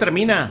ya se les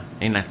termina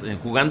en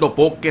jugando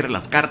póker,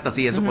 las cartas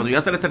y eso, cuando ya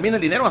se les termina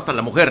el dinero, hasta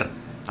la mujer,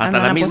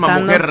 la misma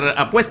mujer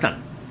apuestan.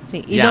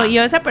 Sí, y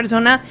yo esa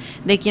persona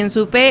de quien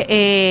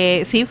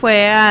supe, sí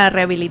fue a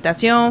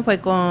rehabilitación,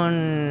 fue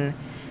con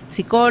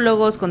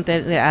psicólogos,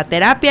 a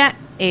terapia,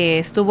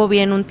 estuvo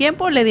bien un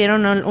tiempo, le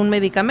dieron un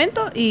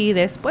medicamento y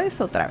después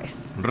otra vez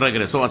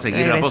regresó a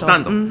seguir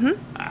apostando.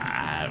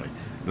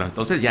 No,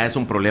 entonces ya es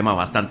un problema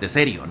bastante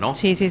serio, ¿no?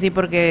 Sí,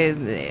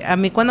 porque a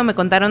mí cuando me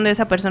contaron de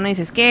esa persona,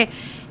 dices que,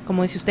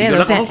 como dice usted, ¿yo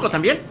la conozco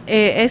también?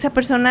 Esa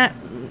persona,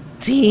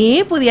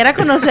 sí, pudiera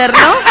conocerlo.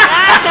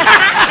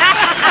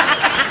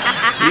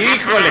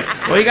 Híjole,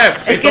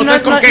 oiga, es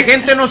entonces ¿con qué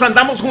gente nos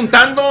andamos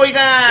juntando,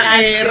 oiga,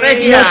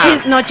 Regia?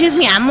 No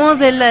chismeamos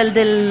de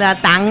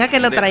la tanga que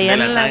lo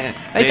traían.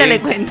 Ahorita le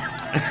cuento.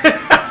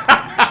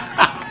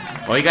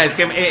 Oiga, es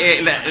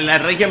que la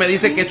Regia me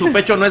dice que su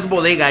pecho no es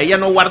bodega, ella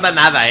no guarda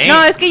nada, ¿eh?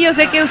 No, es que yo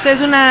sé que usted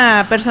es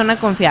una persona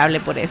confiable,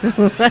 por eso.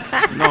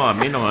 No, a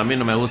mí no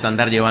me gusta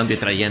andar llevando y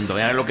trayendo.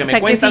 Lo que me que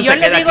cuentan si yo se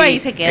queda le digo aquí, ahí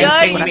se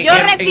queda. Yo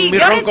recibo,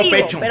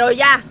 pero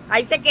ya,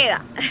 ahí se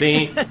queda.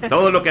 Sí,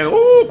 todo lo que...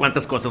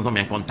 cuántas cosas no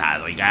me han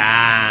contado,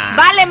 oiga.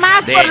 Vale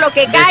más por lo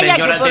que calla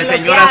que por lo que habla. De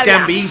señoras que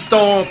han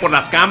visto por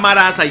las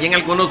cámaras, ahí en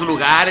algunos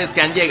lugares, que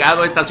han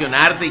llegado a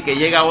estacionarse y que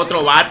llega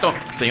otro vato.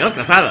 Señoras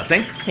casadas,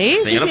 ¿eh? Sí,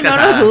 no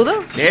lo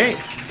dudo. Que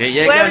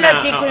llegan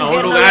a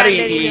un lugar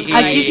y...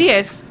 Aquí sí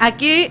es,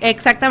 aquí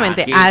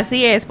exactamente, aquí.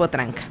 Así es,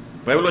 Potranca.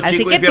 Pueblo así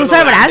chico, que tú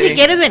sabrás si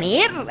quieres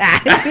venir.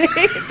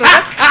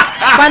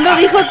 ¿Cuándo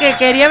dijo que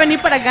quería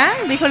venir para acá?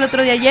 Dijo el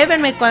otro día,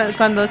 llévenme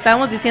cuando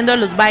estábamos diciendo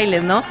los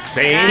bailes, ¿no?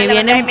 Sí. Que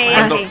vienen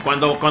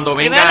cuando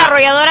venga la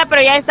arrolladora,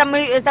 pero ya está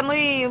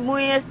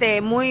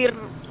muy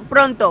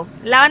pronto.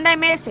 La banda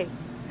MS.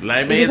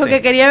 La MS. Dijo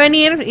que quería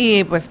venir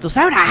y pues tú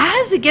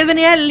sabrás si quieres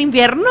venir al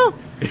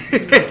infierno.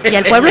 Y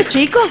al pueblo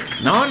chico.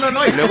 No,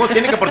 y luego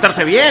tiene que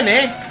portarse bien,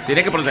 ¿eh?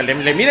 Tiene que portarse,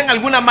 le miren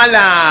alguna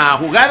mala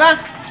jugada,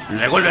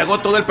 luego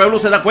todo el pueblo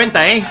se da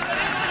cuenta, ¿eh?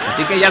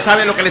 Así que ya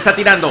sabe lo que le está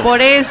tirando.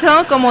 Por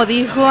eso, como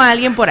dijo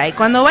alguien por ahí,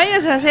 cuando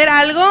vayas a hacer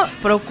algo,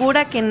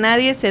 procura que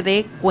nadie se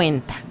dé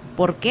cuenta.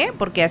 ¿Por qué?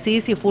 Porque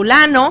así si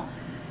fulano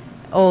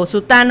o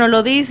sutano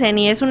lo dicen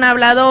y es un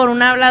hablador,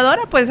 una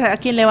habladora, pues a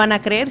quién le van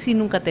a creer si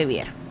nunca te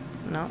vieron,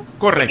 ¿no?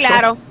 Correcto. Sí,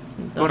 claro.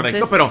 Entonces,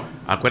 correcto, pero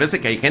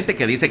acuérdense que hay gente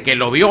que dice que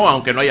lo vio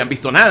aunque no hayan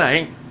visto nada,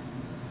 ¿eh?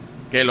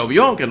 Que lo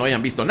vio aunque no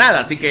hayan visto nada,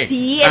 así que...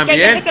 Sí, es que hay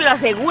gente que lo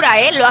asegura,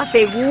 lo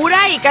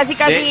asegura y casi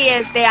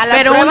a la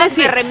prueba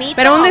se remite.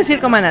 Pero un decir,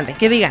 comandante,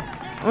 que diga,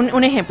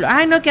 un ejemplo,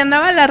 ay no, que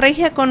andaba la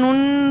Regia con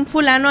un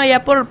fulano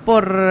allá por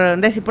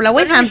la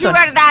Weyhampton.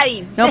 Sugar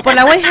Daddy. No, por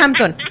la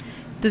Weyhampton.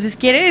 Entonces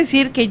quiere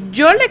decir que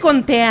yo le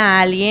conté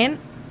a alguien...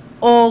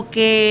 O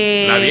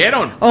que... ¿La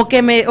vieron? O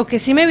que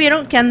sí me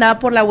vieron que andaba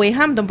por la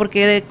Weyhampton,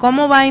 porque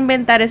 ¿cómo va a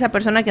inventar esa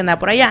persona que andaba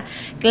por allá?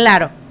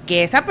 Claro,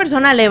 que esa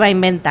persona le va a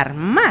inventar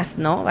más,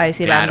 ¿no? Va a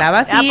decir, claro,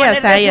 andaba así,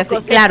 así,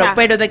 claro,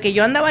 pero de que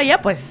yo andaba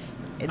allá, pues...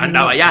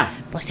 ¿Andaba allá?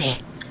 Pues sí.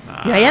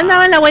 Yo ahí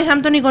andaba en la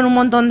Weyhampton y con un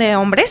montón de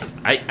hombres.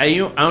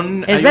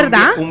 ¿Es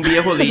verdad?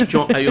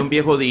 Hay un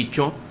viejo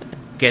dicho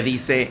que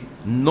dice,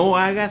 no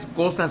hagas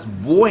cosas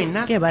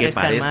buenas que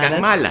parezcan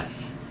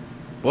malas.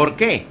 ¿Por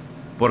qué?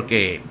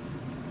 Porque...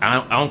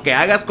 aunque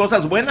hagas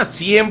cosas buenas,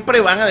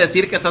 siempre van a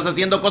decir que estás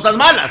haciendo cosas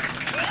malas.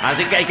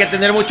 Así que hay que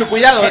tener mucho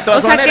cuidado de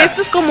todas maneras. O sea, que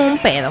esto es como un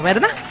pedo,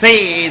 ¿verdad?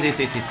 Sí.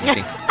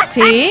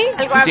 ¿Sí?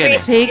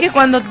 Sí, que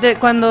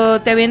cuando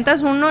te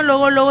avientas uno,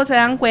 luego se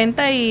dan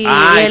cuenta y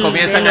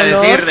comienzan a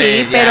olor, decir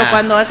sí, pero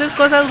cuando haces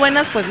cosas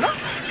buenas, pues no.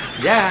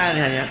 Ya.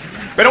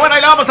 Pero bueno,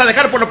 ahí la vamos a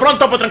dejar por lo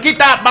pronto,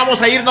 Potranquita.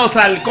 Vamos a irnos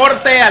al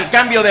corte, al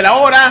cambio de la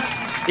hora.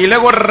 Y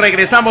luego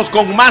regresamos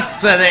con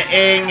más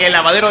en el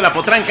lavadero de la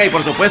Potranca y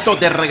por supuesto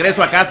de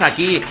regreso a casa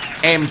aquí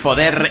en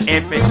Poder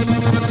F.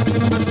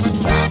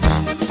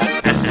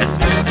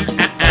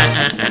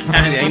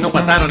 De ahí no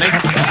pasaron,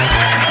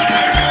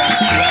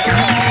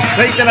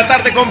 6 de la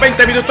tarde con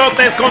 20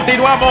 minutotes.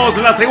 Continuamos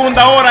la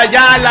segunda hora.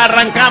 Ya la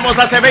arrancamos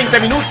hace 20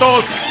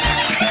 minutos.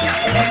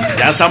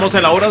 Ya estamos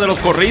en la hora de los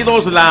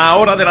corridos, la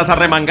hora de las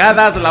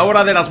arremangadas, la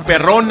hora de las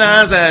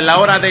perronas, la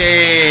hora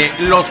de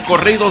los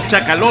corridos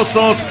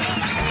chacalosos.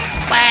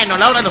 Bueno,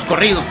 la hora de los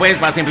corridos, pues,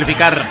 para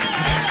simplificar.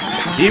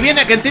 Y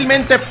viene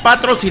gentilmente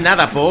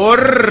patrocinada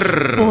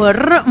por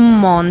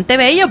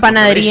Montebello,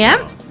 panadería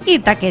y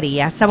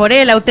taquería.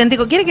 Saboree el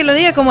auténtico. ¿Quiere que lo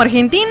diga como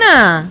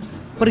Argentina?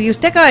 Porque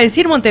usted acaba de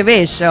decir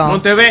Montebello.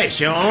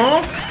 Montebello.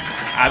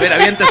 A ver,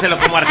 aviénteselo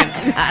como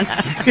argentino.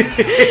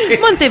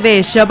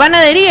 Montebello,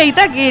 panadería y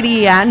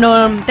taquería.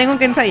 No, tengo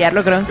que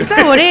ensayarlo, creo.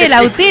 Saboree el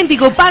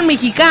auténtico pan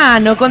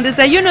mexicano con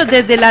desayunos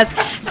desde las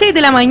 6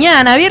 de la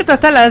mañana, abierto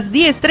hasta las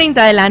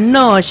 10:30 de la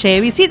noche.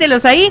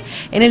 Visítelos ahí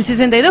en el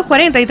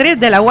 6243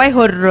 de la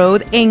Whitehall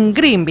Road en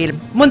Greenville.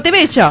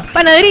 Montebello,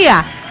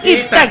 panadería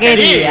y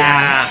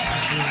taquería.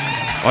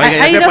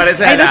 Oiga, ya se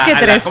parece hay dos que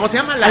tres. ¿Cómo se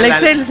llama? A la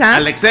Excelsa. A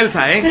la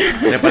Excelsa, ¿eh?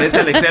 Se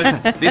parece a la Excelsa.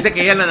 Dice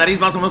que ella en la nariz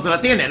más o menos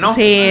la tiene, ¿no?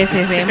 Sí.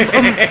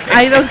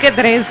 Hay dos que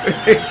tres.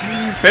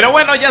 Pero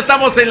bueno, ya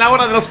estamos en la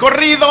hora de los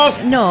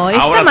corridos. No,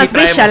 está más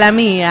bella la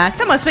mía.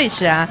 Está más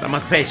bella. Está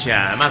más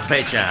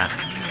fecha.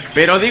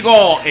 Pero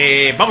digo,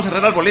 vamos a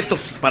arreglar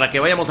boletos para que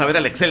vayamos a ver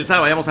a la Excelsa,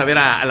 vayamos a ver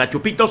a la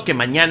Chupitos, que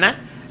mañana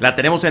la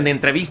tenemos en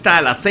entrevista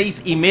a las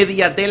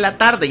 6:30 de la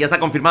tarde. Ya está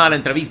confirmada la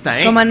entrevista,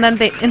 ¿eh?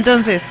 Comandante,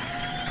 entonces,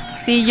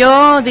 si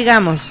yo,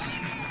 digamos,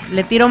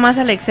 le tiro más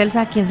a la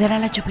Excelsa, ¿quién será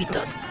la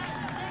Chupitos?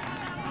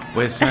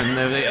 Pues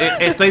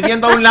estoy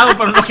viendo a un lado,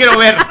 pero no quiero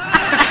ver.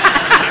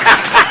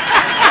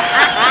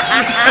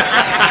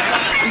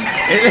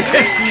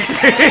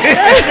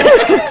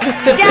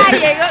 Ya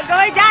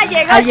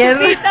llegó Ayer.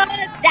 Chupitos,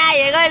 ya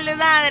llegó el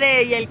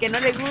desmadre. Y el que no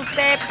le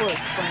guste, pues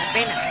con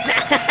pena.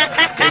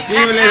 ¡Qué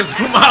chible es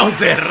su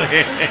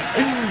Mauser!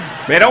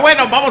 Pero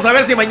bueno, vamos a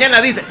ver si mañana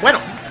dice. Bueno,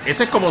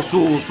 eso es como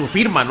su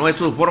firma, ¿no? Es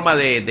su forma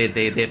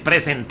de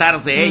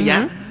presentarse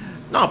ella.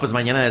 No, pues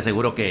mañana de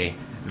seguro que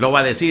lo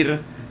va a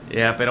decir.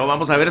 Pero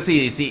vamos a ver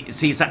si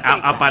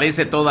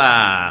aparece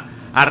toda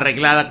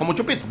arreglada como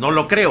Chupitos. No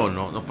lo creo,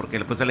 no, porque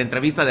pues en la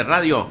entrevista de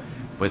radio,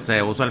 pues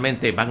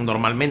usualmente van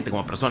normalmente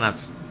como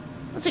personas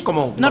así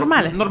como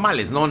normales,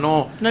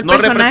 no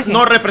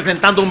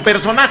representando un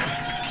personaje.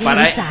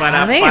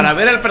 Para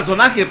ver al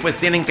personaje, pues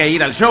tienen que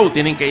ir al show,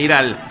 tienen que ir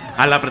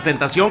a la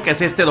presentación, que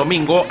es este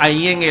domingo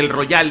ahí en el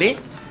Royale.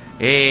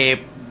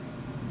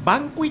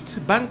 Banquets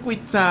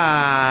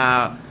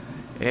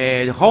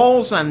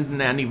halls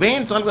and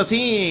events o algo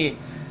así.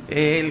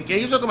 El que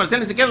hizo el comercial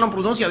ni siquiera lo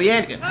pronuncia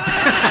bien.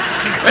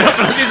 pero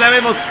sí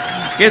sabemos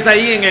que es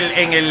ahí en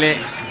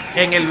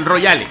el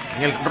Royale.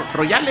 ¿En el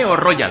Royale o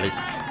Royale?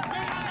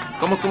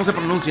 ¿Cómo se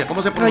pronuncia?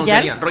 ¿Cómo se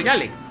pronunciaría?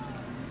 Royale.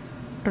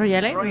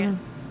 ¿Royale?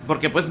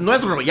 Porque pues no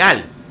es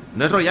Royal.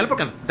 No es Royal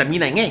porque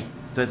termina en E.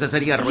 Entonces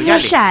sería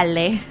Royale.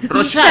 Royale.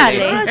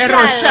 Es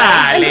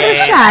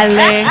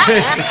Royale.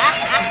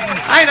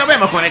 Ay, nos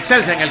vemos con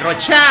Excelsa en el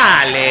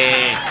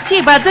Royale.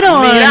 Sí,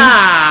 patrón.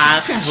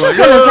 Mirá, yo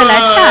solo sé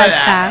la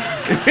chacha.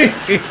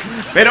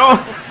 Pero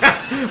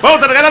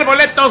vamos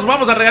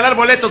a regalar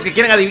boletos que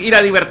quieren ir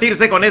a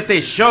divertirse con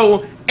este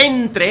show.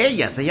 Entre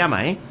ellas se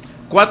llama,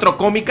 4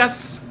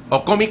 cómicas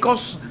o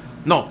cómicos.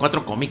 No,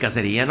 4 cómicas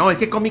sería, ¿no? Es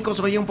que cómicos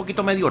oye un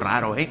poquito medio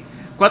raro,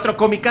 4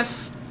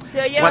 cómicas.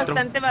 Se oye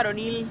bastante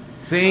varonil.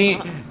 Sí,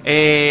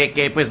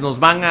 que pues nos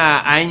van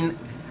a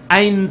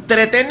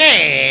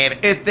entretener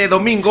este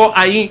domingo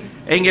ahí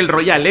en el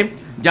Royale.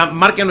 Ya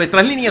marquen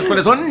nuestras líneas,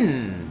 ¿cuáles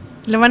son?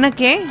 ¿Lo van a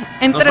qué?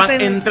 Nos van a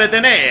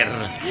entretener.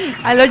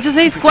 Al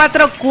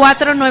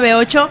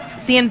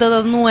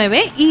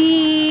 864-498-1029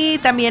 y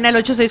también al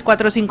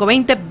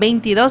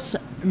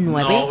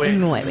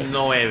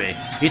 864-520-2299.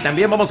 Y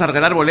también vamos a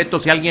regalar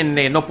boletos si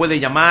alguien no puede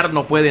llamar,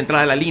 no puede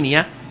entrar a la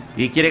línea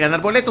y quiere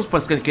ganar boletos,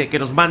 pues que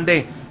nos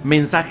mande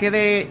mensaje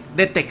de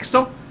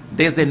texto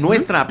desde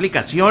nuestra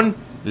aplicación,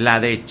 la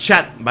de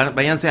chat.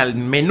 Váyanse al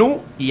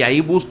menú y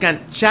ahí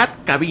buscan chat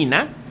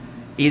cabina.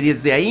 Y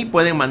desde ahí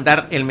pueden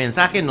mandar el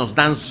mensaje, nos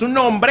dan su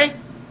nombre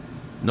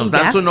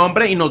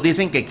y nos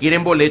dicen que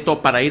quieren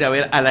boleto para ir a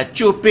ver a la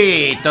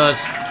Chupitos.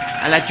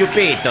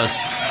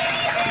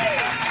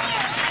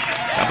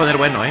 Va a poner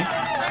bueno,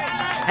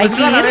 Pues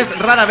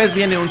rara vez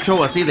viene un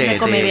show así de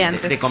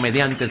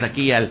comediantes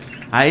aquí a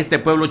este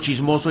pueblo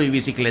chismoso y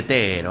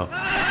bicicletero.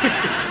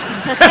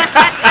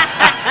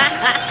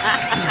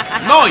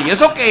 No, y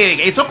eso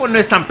no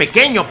es tan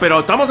pequeño, pero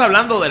estamos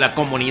hablando de la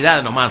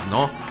comunidad nomás,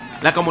 ¿no?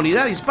 La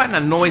comunidad hispana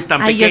no es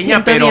tan pequeña, yo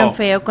siento pero bien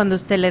feo cuando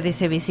usted le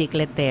dice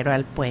bicicletero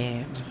al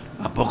pueblo.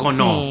 ¿A poco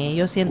no? Sí,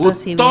 yo siento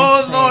así.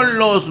 Todos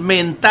los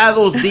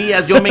mentados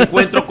días yo me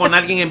encuentro con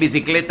alguien en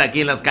bicicleta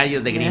aquí en las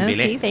calles de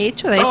Greenville. Sí, de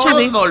hecho,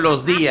 todos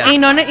los días. Y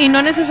no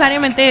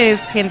necesariamente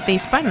es gente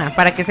hispana,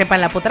 para que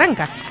sepan la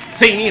potranca.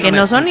 Sí, que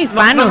no son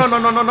hispanos.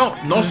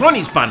 No son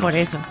hispanos. Por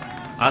eso.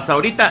 Hasta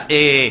ahorita,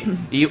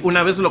 y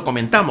una vez lo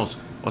comentamos,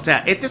 o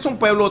sea, este es un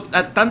pueblo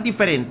tan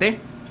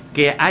diferente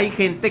que hay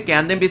gente que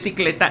anda en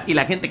bicicleta y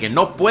la gente que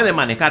no puede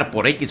manejar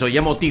por X o Y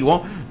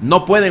motivo,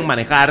 no pueden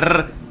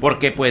manejar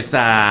porque pues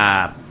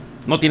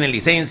no tienen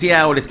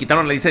licencia o les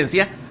quitaron la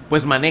licencia,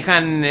 pues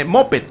manejan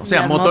moped, o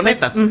sea,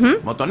 motonetas,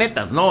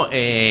 motonetas, ¿no?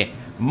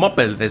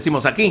 Moped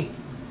decimos aquí.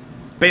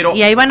 Pero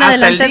y ahí van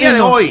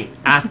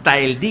hasta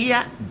el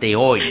día de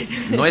hoy,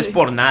 no es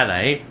por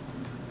nada,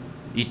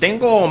 y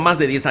tengo más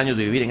de 10 años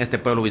de vivir en este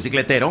pueblo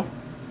bicicletero,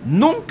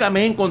 nunca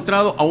me he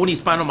encontrado a un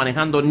hispano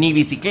manejando ni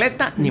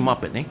bicicleta ni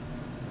moped, ¿eh?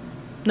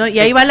 No, y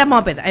ahí va la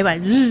moped, ahí va.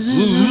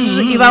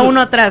 Y va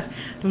uno atrás.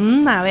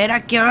 A ver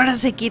a qué hora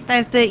se quita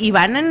y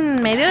van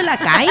en medio de la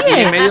calle.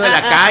 En medio de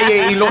la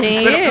calle. Y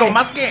Sí. pero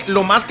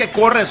lo más que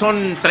corre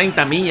son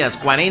 30 millas,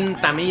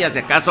 40 millas, si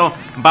acaso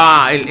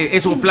va,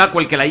 es un flaco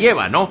el que la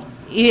lleva, ¿no?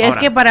 Y es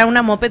que para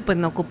una moped pues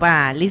no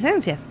ocupa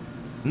licencia.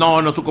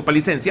 No se ocupa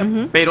licencia,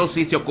 pero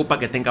sí se ocupa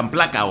que tengan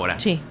placa ahora.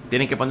 Sí.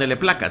 Tienen que ponerle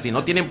placa. Si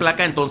no tienen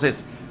placa,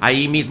 entonces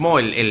ahí mismo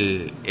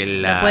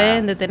 ¿La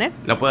pueden detener?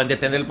 Lo pueden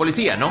detener el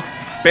policía, ¿no?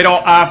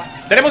 Pero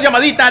tenemos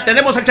llamadita,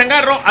 tenemos el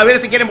changarro. A ver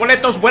si quieren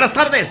boletos. Buenas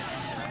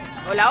tardes.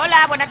 Hola,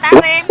 buenas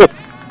tardes.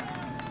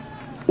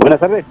 Buenas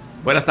tardes.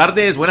 Buenas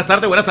tardes, buenas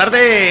tardes, buenas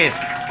tardes.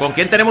 ¿Con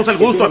quién tenemos el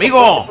gusto,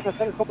 amigo? Buenas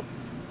tardes,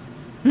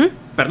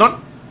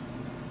 ¿Perdón?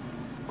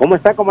 ¿Cómo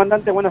está,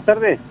 comandante? Buenas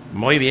tardes.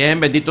 Muy bien,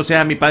 bendito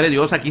sea mi Padre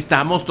Dios. Aquí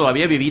estamos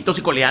todavía vivitos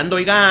y coleando,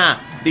 oiga,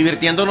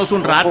 divirtiéndonos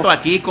un rato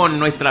aquí con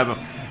nuestra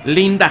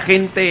linda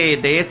gente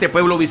de este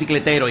pueblo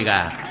bicicletero,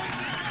 oiga.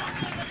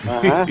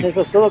 Ajá,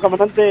 eso es todo,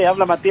 comandante.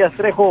 Habla Matías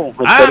Trejo,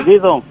 el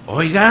perdido.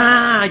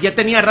 Oiga, ya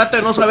tenía rato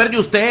de no saber de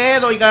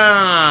usted,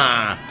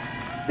 oiga.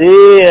 Sí,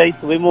 ahí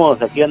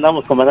estuvimos, aquí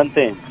andamos,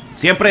 comandante.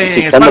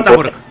 Siempre en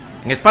Spartanburg.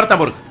 En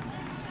Spartanburg.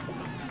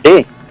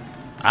 Sí.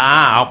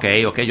 Ah, ok.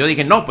 Yo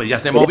dije, no, pues ya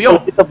se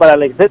movió. Listo para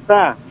la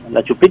Exceta,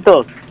 la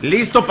Chupitos.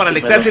 Listo para el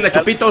Excel y la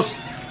Chupitos.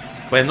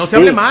 Pues no se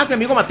hable más, mi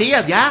amigo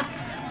Matías, ya.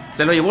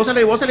 Se lo llevó.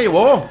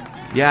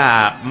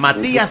 Ya,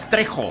 Matías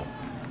Trejo.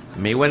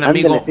 Mi buen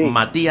amigo Ándale, sí.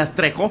 Matías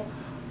Trejo.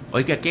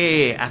 Oiga,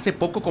 que hace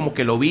poco como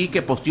que lo vi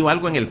que posteó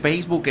algo en el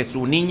Facebook que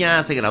su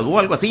niña se graduó,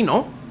 algo así,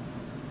 ¿no?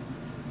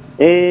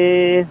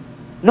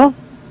 No.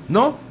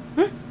 ¿No?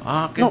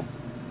 Ah, ok. No.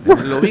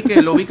 Lo vi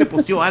que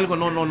posteó algo,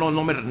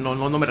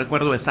 no me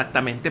recuerdo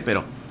exactamente,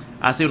 pero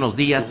hace unos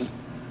días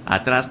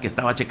atrás que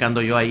estaba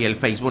checando yo ahí el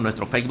Facebook,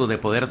 nuestro Facebook de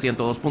Poder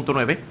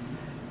 102.9,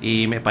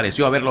 y me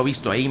pareció haberlo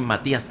visto ahí,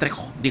 Matías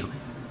Trejo. Dijo,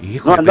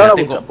 hijo,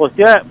 No,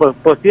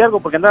 posteé algo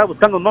porque andaba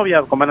buscando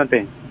novia,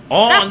 comandante.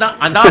 Oh,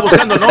 andaba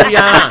buscando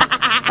novia.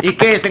 ¿Y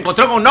qué? ¿Se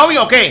encontró con un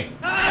novio o qué?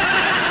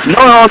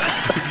 No.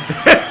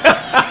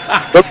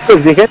 Son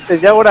exigentes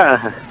ya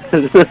ahora.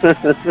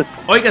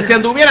 Oiga, si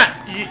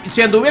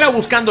anduviera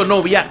buscando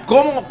novia,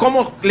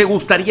 ¿cómo le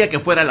gustaría que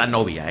fuera la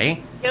novia, eh?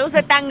 Que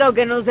use tanga o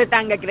que no use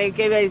tanga, creí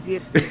que iba a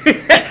decir.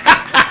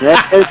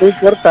 No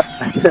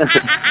importa.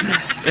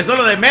 Eso es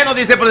lo de menos,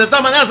 dice, pero de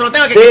todas maneras se lo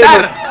tengo que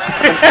quitar.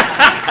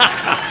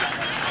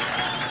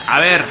 A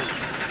ver,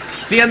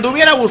 si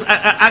anduviera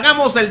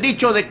hagamos el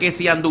dicho de que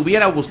si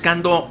anduviera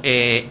buscando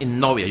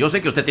novia. Yo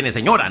sé que usted tiene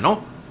señora,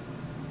 ¿no?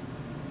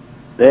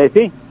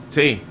 Sí.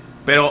 Sí,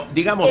 pero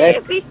digamos...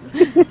 Sí.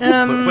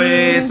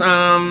 Pues,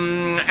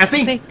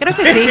 así. Sí, creo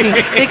que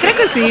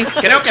sí.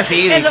 Creo que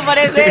sí. Eso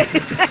parece.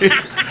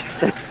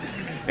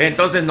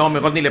 Entonces, no,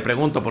 mejor ni le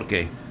pregunto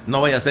porque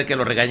no vaya a ser que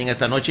lo regañen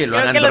esta noche y lo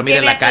hagan Creo que dormir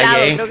en la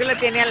calle, Creo que lo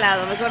tiene al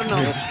lado, mejor no.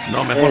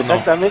 No, mejor no.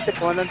 Exactamente,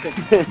 comandante.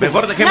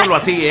 Mejor dejémoslo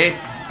así,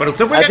 Pero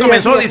usted fue el que Así,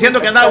 comenzó así, diciendo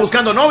así. que andaba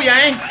buscando novia,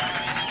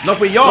 No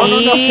fui yo.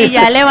 Y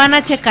ya le van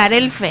a checar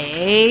el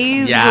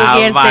Facebook Ya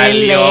y el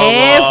valió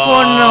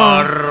teléfono.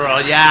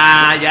 gorro,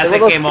 ya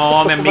se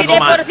quemó, mi amigo Si de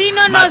por sí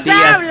no nos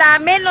Matías. habla,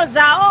 menos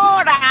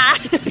ahora.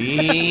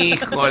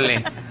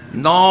 Híjole.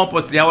 No,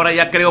 pues ahora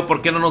ya creo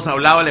por qué no nos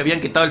hablaba, le habían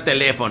quitado el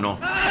teléfono.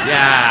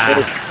 Ya.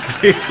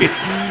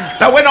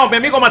 Está bueno, mi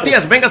amigo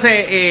Matías,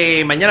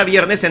 véngase mañana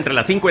viernes entre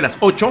las 5 y las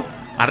 8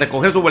 a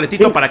recoger su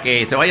boletito para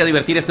que se vaya a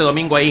divertir este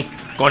domingo ahí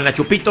con la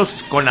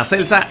Chupitos, con la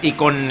Celsa y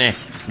con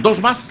dos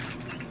más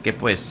que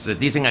pues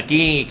dicen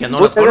aquí que no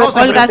las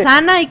conocen. Olga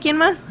Sana, ¿y quién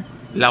más?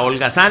 La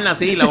Olga Sana,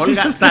 sí, la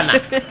Olga Sana.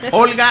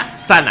 Olga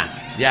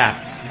Sana,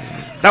 ya.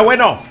 Está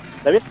bueno.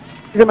 Está bien.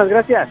 Muchísimas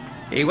gracias.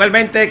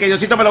 Igualmente, que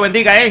Diosito me lo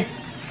bendiga,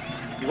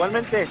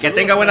 Igualmente. Que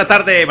tenga buena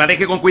tarde,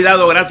 maneje con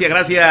cuidado, gracias.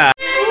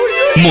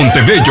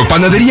 Montebello,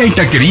 panadería y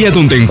taquería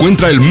donde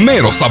encuentra el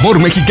mero sabor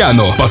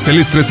mexicano.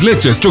 Pasteles tres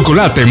leches,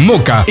 chocolate,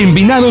 moca,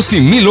 envinados y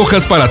 1000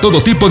 hojas para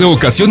todo tipo de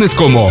ocasiones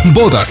como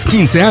bodas,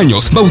 15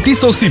 años,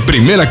 bautizos y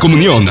primera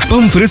comunión.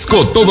 Pan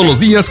fresco todos los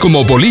días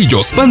como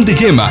bolillos, pan de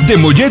yema, de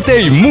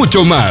mollete y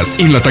mucho más.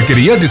 En la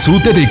taquería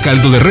disfrute de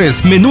caldo de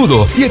res,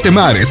 menudo, 7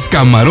 mares,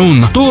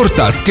 camarón,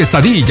 tortas,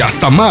 quesadillas,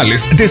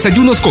 tamales,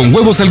 desayunos con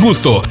huevos al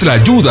gusto,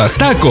 trayudas,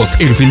 tacos,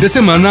 el fin de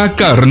semana,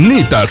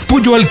 carnitas,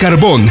 pollo al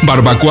carbón,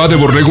 barbacoa de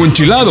borrego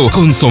enchilado,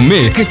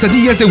 consomé,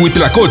 quesadillas de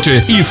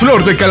huitlacoche y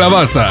flor de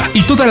calabaza.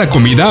 Y toda la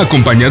comida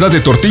acompañada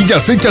de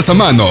tortillas hechas a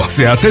mano.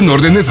 Se hacen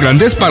órdenes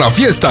grandes para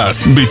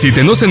fiestas.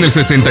 Visítenos en el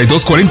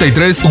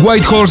 6243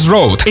 White Horse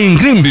Road, en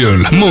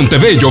Greenville,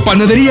 Montebello,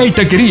 panadería y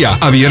taquería.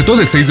 Abierto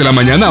de 6 de la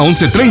mañana a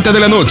 11:30 de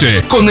la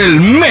noche. Con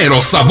el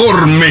mero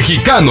sabor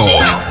mexicano.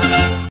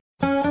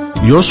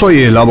 Yo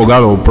soy el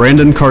abogado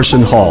Brandon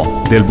Carson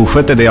Hall, del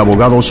bufete de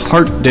abogados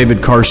Hart David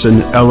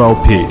Carson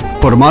LLP.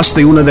 Por más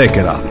de una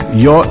década,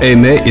 yo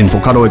me he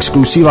enfocado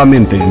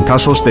exclusivamente en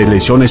casos de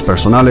lesiones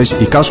personales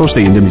y casos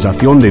de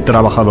indemnización de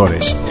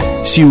trabajadores.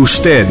 Si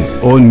usted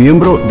o un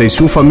miembro de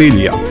su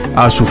familia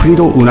ha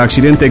sufrido un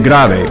accidente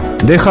grave,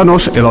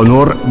 déjanos el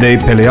honor de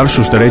pelear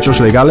sus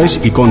derechos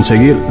legales y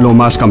conseguir lo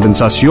más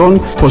compensación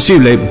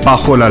posible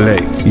bajo la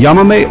ley.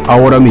 Llámame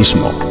ahora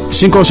mismo.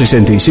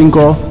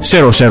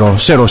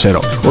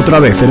 565-0000. Otra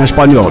vez en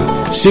español.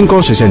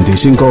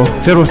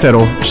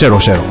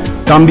 565-0000.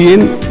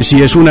 También,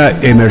 si es una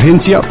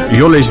emergencia,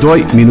 yo les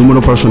doy mi número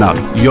personal.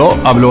 Yo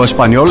hablo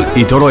español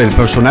y todo el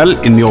personal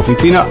en mi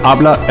oficina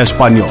habla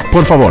español.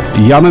 Por favor,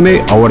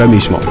 llámeme ahora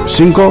mismo.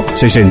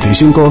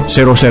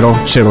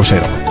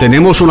 565-0000.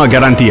 Tenemos una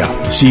garantía.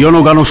 Si yo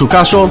no gano su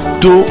caso,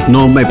 tú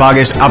no me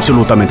pagues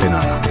absolutamente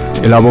nada.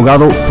 El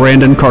abogado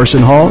Brandon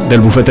Carson Hall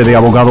del bufete de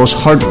abogados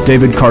Hart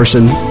David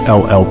Carson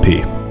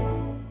LLP.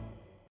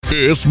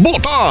 Es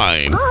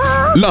Botime.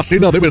 La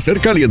cena debe ser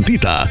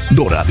calientita,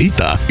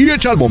 doradita y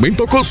hecha al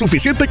momento con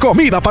suficiente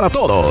comida para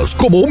todos,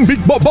 como un Big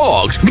Bob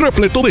Box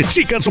repleto de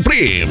Chicken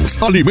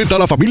Supremes. Alimenta a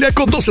la familia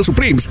con 12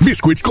 Supremes,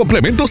 biscuits,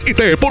 complementos y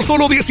té por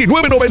solo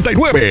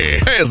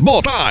 $19.99. Es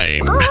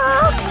Botime.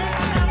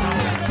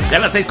 Ya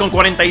las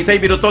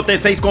 6:46,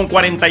 virutotes,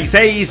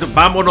 6:46.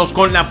 Vámonos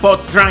con la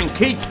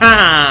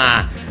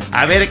potranquita.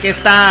 A ver qué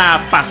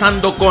está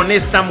pasando con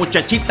esta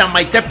muchachita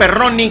Maite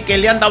Perroni que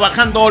le anda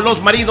bajando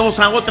los maridos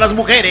a otras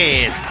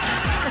mujeres.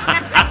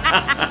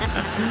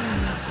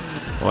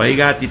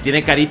 Oiga,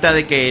 tiene carita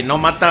de que no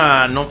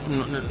mata,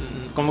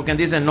 como quien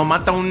dice, no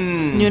mata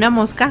ni una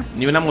mosca.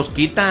 Ni una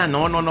mosquita,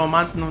 no.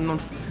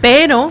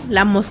 Pero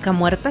la mosca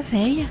muerta es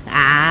ella.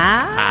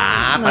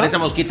 ¿no? Parece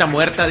mosquita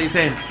muerta,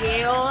 dice.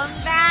 ¿Qué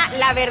onda?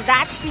 La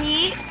verdad,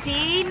 sí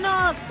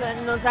nos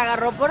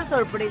agarró por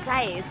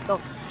sorpresa esto.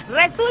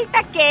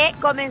 Resulta que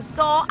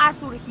comenzó a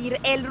surgir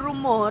el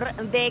rumor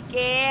de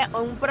que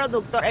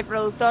el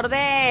productor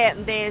de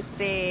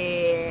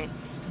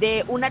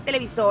una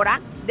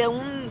televisora, de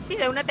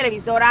una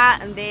televisora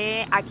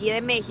de aquí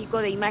de México,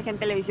 de Imagen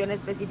Televisión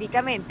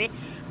específicamente,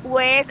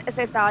 pues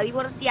se estaba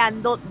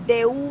divorciando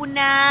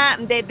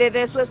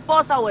de su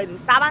esposa, o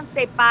estaban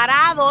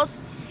separados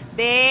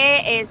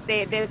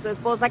de su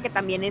esposa, que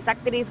también es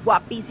actriz,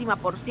 guapísima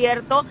por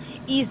cierto,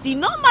 y si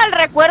no mal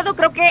recuerdo,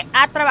 creo que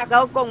ha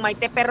trabajado con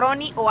Maite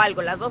Perroni o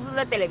algo, las dos son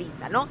de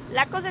Televisa, ¿no?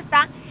 La cosa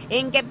está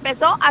en que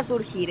empezó a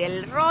surgir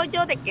el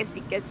rollo de que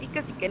sí, que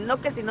no,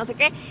 que sí, no sé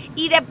qué,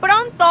 y de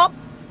pronto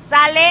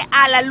sale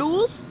a la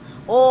luz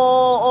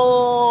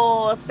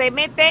o se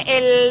mete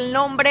el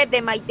nombre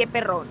de Maite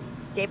Perroni,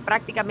 que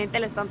prácticamente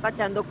le están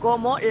tachando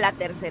como la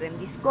tercera en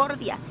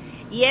discordia.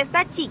 Y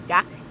esta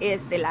chica,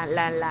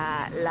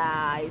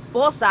 la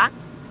esposa,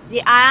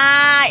 sí,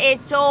 ha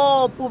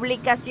hecho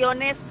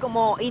publicaciones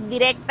como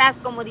indirectas,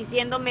 como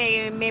diciendo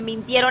me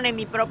mintieron en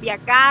mi propia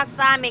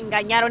casa, me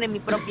engañaron en mi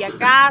propia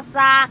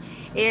casa,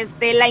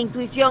 la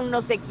intuición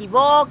no se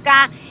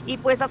equivoca, y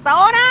pues hasta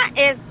ahora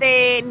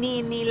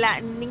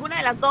ninguna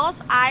de las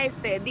dos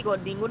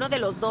ninguno de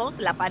los dos,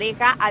 la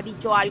pareja, ha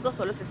dicho algo,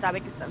 solo se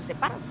sabe que están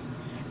separados.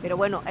 Pero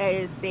bueno,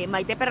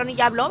 Maite Perroni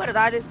ya habló,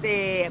 ¿verdad?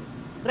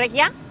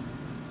 Regia.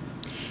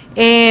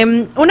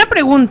 Una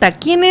pregunta,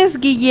 ¿quién es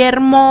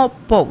Guillermo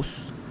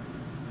Pous?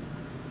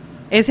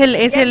 Es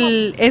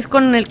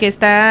con el que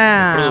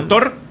está... ¿El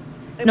productor?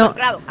 No.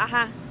 Involucrado,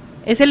 ajá.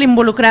 ¿Es el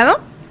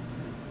involucrado?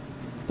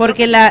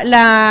 Porque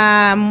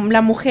la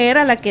mujer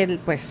a la que,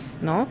 pues,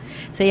 ¿no?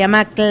 Se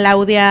llama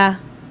Claudia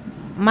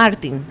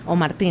Martín.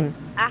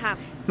 Ajá.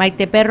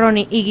 Maite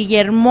Perroni. ¿Y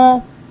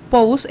Guillermo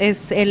Pous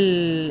es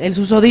el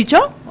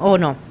susodicho o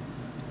no?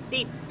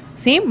 Sí.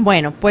 Sí,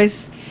 bueno,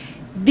 pues...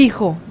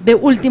 Dijo de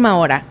última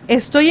hora,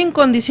 estoy en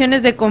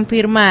condiciones de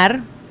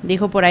confirmar,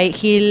 dijo por ahí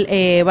Gil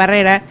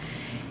Barrera,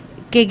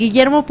 que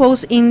Guillermo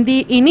Pous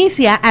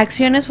inicia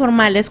acciones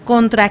formales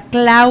contra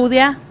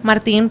Claudia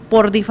Martín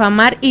por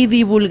difamar y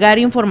divulgar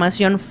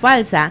información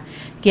falsa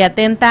que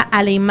atenta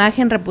a la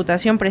imagen,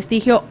 reputación,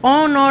 prestigio,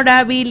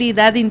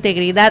 honorabilidad,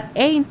 integridad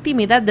e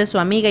intimidad de su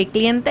amiga y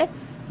cliente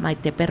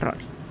Maite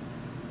Perroni.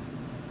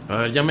 A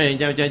ver, ya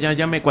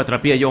me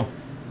cuatrapié yo,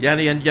 ya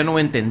no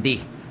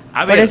entendí.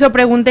 A ver, por eso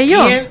pregunté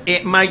yo. ¿Quién,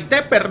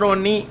 Maite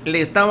Perroni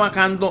le está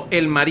bajando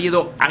el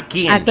marido a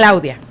quién? A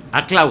Claudia.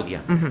 A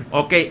Claudia. Uh-huh.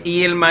 Ok,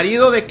 ¿y el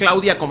marido de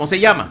Claudia cómo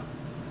se llama?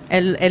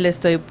 Él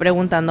estoy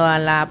preguntando a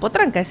la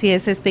potranca si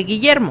es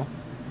Guillermo.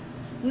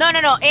 No,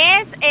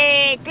 es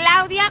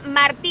Claudia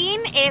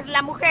Martín es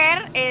la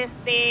mujer,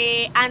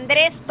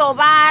 Andrés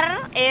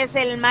Tobar es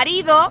el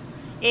marido,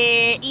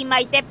 y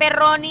Maite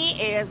Perroni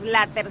es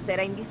la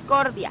tercera en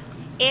discordia.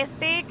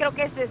 Creo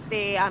que es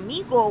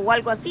amigo o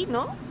algo así,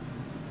 ¿no?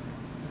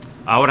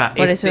 Ahora,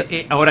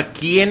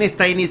 ¿quién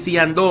está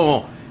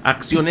iniciando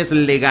acciones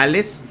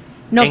legales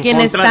en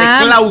contra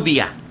de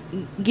Claudia?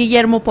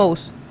 Guillermo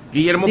Pous.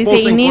 Guillermo dice,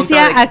 Pous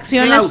inicia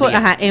acciones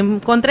en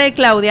contra de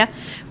Claudia,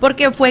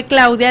 porque fue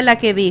Claudia la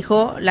que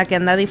dijo, la que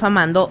anda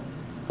difamando,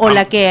 o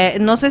la que,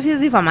 no sé si es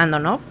difamando,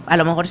 ¿no? A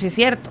lo mejor sí es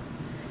cierto.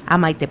 A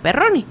Maite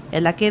Perroni,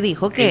 es la que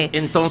dijo que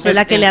es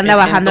la que le anda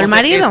bajando el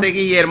marido.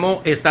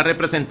 Guillermo está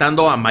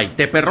representando a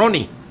Maite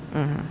Perroni.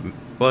 Uh-huh.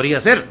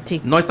 Podría ser.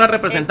 Sí. No está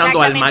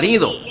representando al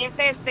marido. Sí,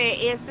 es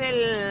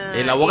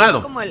el abogado.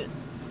 Es como el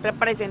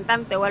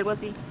representante o algo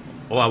así.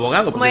 O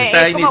abogado, porque Como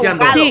está es como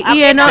iniciando.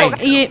 abogado.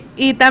 Sí,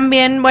 y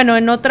también, bueno,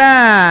 en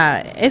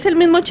otra, es el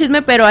mismo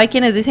chisme, pero hay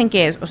quienes dicen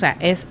que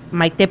es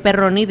Maite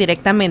Perroni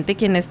directamente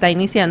quien está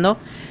iniciando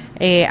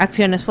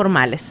acciones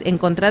formales en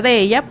contra de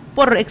ella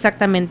por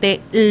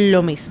exactamente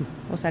lo mismo,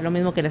 o sea, lo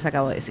mismo que les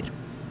acabo de decir.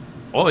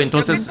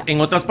 Entonces,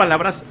 en otras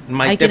palabras,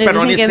 Maite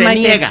Perroni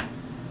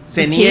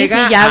se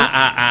niega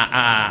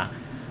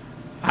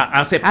a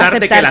aceptar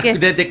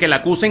de que la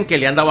acusen que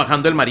le anda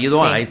bajando el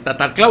marido a esta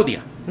tal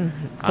Claudia.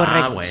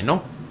 Correcto.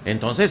 Bueno,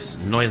 entonces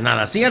no es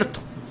nada cierto.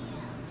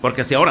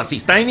 Porque si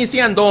está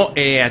iniciando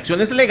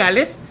acciones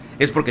legales,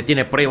 es porque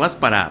tiene pruebas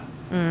para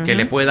que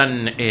le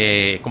puedan,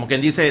 como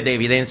quien dice, de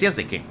evidencias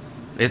de que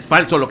es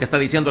falso lo que está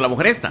diciendo la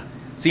mujer esta.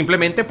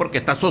 Simplemente porque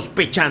está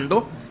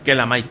sospechando que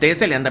la Maite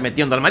se le anda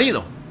metiendo al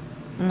marido.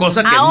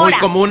 Cosa que es muy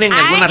común en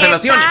algunas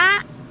relaciones.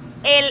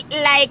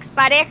 La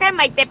expareja de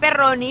Maite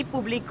Perroni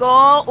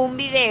publicó un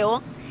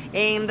video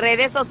en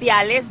redes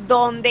sociales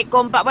donde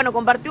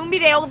compartió un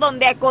video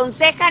donde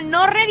aconseja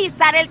no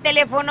revisar el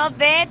teléfono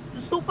de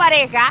su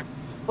pareja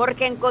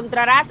porque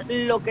encontrarás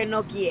lo que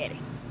no quiere.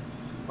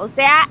 O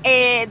sea,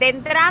 de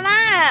entrada,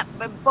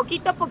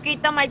 poquito a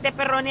poquito Maite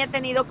Perroni ha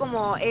tenido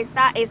como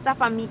esta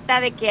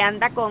famita de que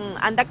anda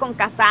con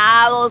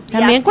casados.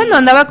 También cuando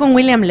andaba con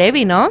William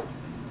Levy, ¿no?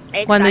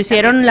 Cuando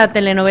hicieron la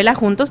telenovela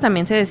juntos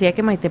también se decía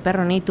que Maite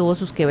Perroni tuvo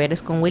sus que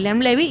veres con William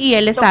Levy y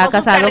él estaba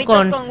casado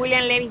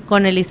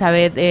con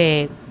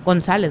Elizabeth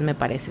González, me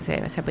parece,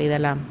 se apellida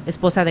la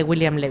esposa de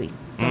William Levy.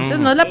 Entonces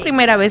no es la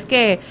primera vez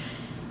que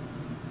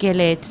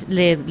le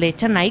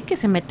echan ahí que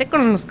se mete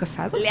con los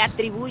casados. Le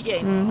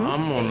atribuyen.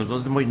 Vamos,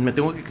 entonces me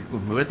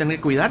voy a tener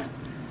que cuidar.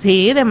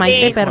 Sí, de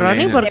Maite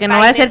Perroni, porque no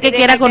va a ser que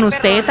quiera con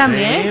usted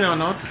también. Sí,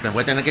 no,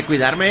 voy a tener que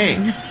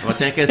cuidarme. Voy a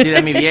tener que decir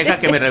a mi vieja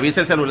que me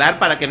revise el celular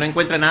para que no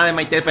encuentre nada de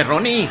Maite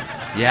Perroni.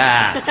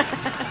 Ya.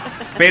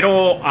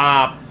 Pero,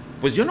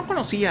 pues yo no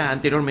conocía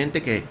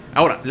anteriormente que...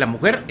 Ahora, la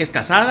mujer es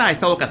casada, ha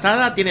estado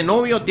casada, tiene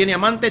novio, tiene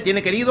amante,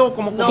 tiene querido,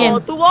 ¿cómo? No,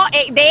 tuvo,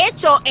 de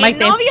hecho, el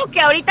novio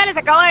que ahorita les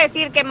acabo de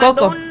decir que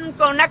mandó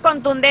con una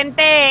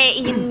contundente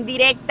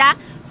indirecta,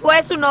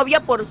 fue su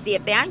novio por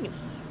 7 años.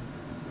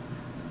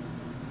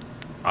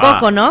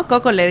 Coco, ¿no?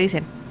 Coco le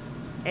dicen.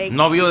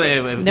 Novio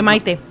de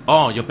Maite.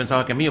 Yo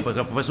pensaba que mío,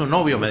 porque fue su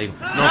novio, me dijo.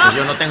 No, pues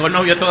yo no tengo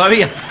novio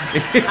todavía.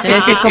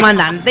 Es el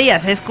comandante, ya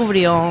se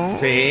descubrió.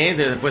 Sí,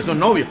 después su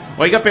novio.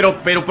 Oiga, pero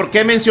 ¿por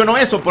qué mencionó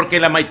eso? ¿Porque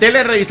la Maite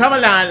le revisaba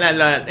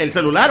el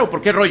celular o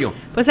por qué rollo?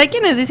 Pues hay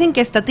quienes dicen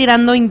que está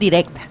tirando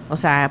indirecta. O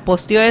sea,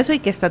 posteó eso y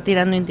que está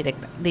tirando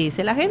indirecta.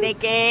 Dice la gente. De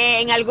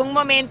que en algún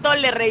momento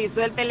le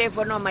revisó el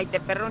teléfono a Maite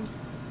Perroni.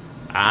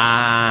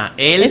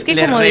 Él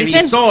le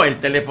revisó el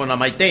teléfono a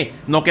Maite,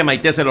 no que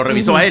Maite se lo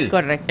revisó a él.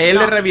 Correcto. Él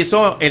le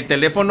revisó el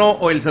teléfono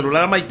o el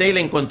celular a Maite y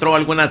le encontró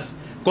algunas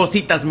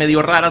cositas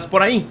medio raras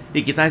por ahí.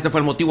 Y quizás ese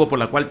fue el motivo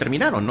por el cual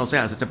terminaron, no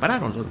sé, se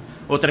separaron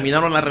o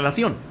terminaron la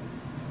relación.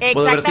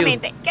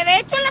 Exactamente. Que de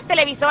hecho en las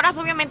televisoras,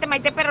 obviamente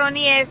Maite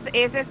Perroni es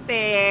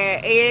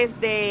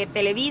de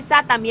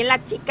Televisa, también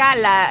la chica,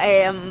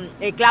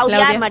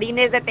 Claudia Marín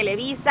es de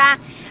Televisa.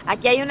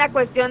 Aquí hay una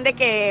cuestión de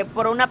que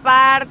por una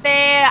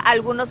parte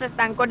algunos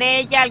están con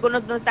ella,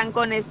 algunos no están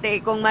con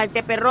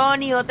Maite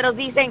Perroni, otros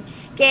dicen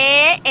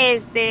que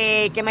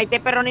Maite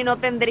Perroni no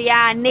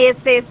tendría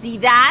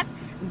necesidad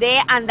de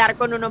andar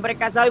con un hombre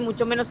casado y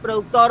mucho menos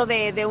productor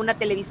de una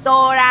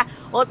televisora.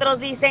 Otros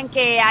dicen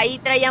que ahí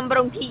traían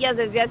bronquillas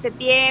desde hace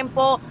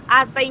tiempo,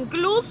 hasta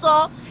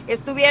incluso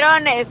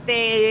estuvieron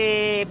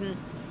estudiando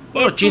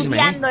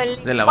el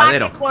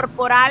lenguaje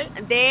corporal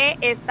de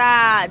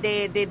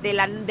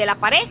la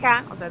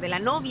pareja, o sea, de la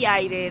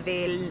novia y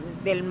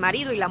del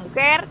marido y la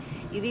mujer,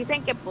 y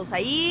dicen que pues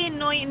ahí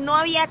no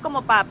había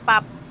como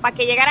para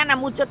que llegaran a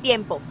mucho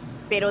tiempo.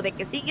 Pero de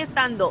que sigue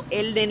estando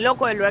el del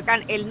loco del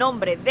huracán, el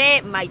nombre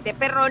de Maite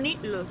Perroni,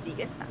 lo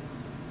sigue estando.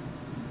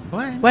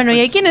 Bueno, y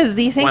hay quienes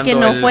dicen que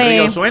no fue... Cuando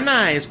el río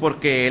suena es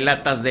porque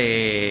latas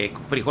de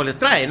frijoles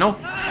trae, ¿no?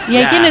 Y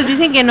hay quienes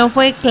dicen que no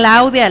fue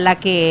Claudia la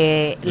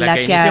que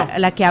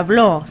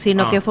habló,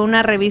 sino que fue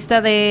una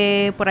revista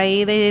por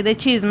ahí de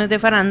chismes, de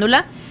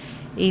farándula,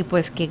 y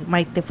pues que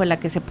Maite fue la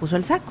que se puso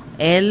el saco.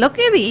 Es lo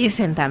que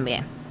dicen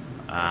también.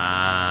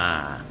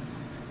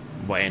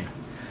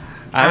 Bueno.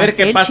 A ver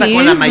qué pasa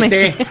con la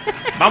Maite.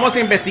 Vamos a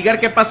investigar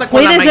qué pasa con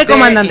la Maite. Cuídese,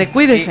 comandante,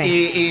 cuídese.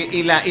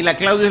 Y la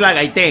Claudia y la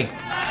Gaité.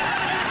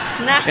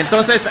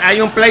 Entonces hay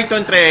un pleito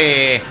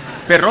entre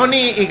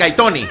Perroni y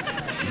Gaitoni.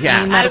 Ya.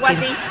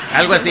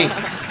 Algo así.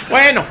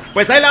 Bueno,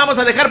 pues ahí la vamos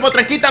a dejar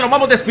potranquita. Nos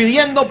vamos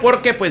despidiendo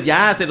porque pues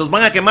ya se nos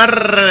van a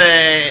quemar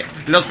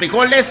los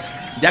frijoles.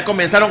 Ya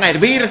comenzaron a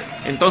hervir.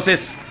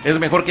 Entonces es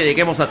mejor que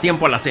lleguemos a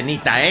tiempo a la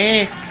cenita,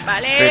 ¿eh?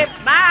 Vale,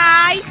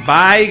 bye.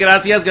 Bye,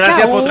 gracias,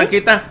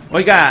 potranquita.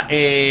 Oiga,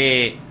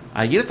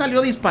 ayer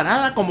salió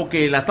disparada, como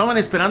que la estaban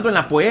esperando en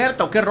la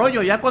puerta, o qué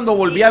rollo. Ya cuando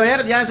volví a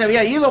ver, ya se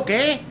había ido,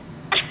 ¿qué?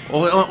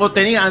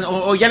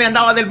 O ya le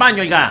andaba del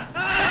baño, oiga.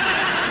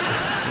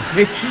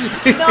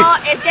 No,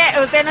 es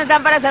que ustedes no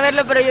están para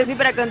saberlo, pero yo sí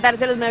para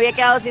contárselos. Me había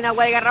quedado sin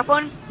agua de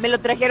garrafón. Me lo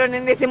trajeron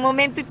en ese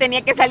momento y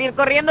tenía que salir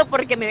corriendo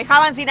porque me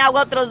dejaban sin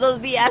agua otros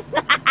 2 días.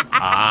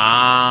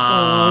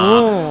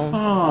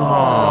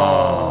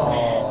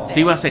 Se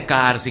iba a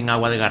secar sin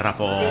agua de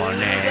garrafón.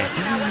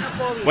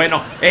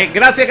 Bueno,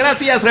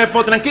 gracias,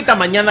 Potranquita.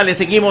 Mañana le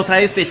seguimos a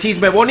este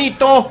chisme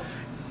bonito.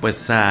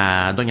 Pues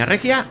a Doña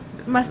Regia.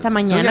 Hasta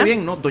mañana. ¿Oye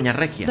bien, no? Doña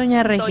Regia.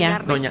 Doña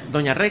Regia.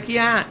 Doña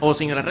Regia o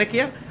señora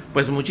Regia.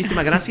 Pues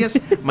muchísimas gracias.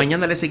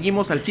 Mañana le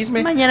seguimos al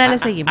chisme. Mañana le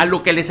seguimos. A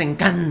lo que les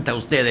encanta a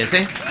ustedes,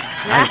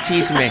 al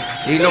chisme.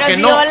 Y lo que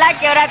no. Hola,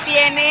 ¿qué hora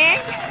tiene?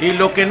 Y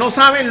lo que no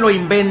saben lo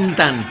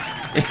inventan.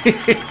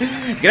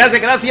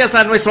 Gracias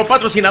a nuestro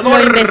patrocinador.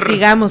 Lo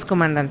investigamos,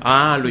 comandante.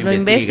 Lo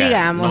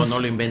investigamos. No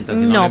lo inventas.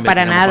 No,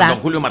 para nada.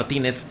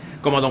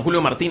 Como don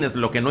Julio Martínez,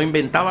 lo que no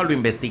inventaba, lo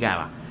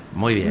investigaba.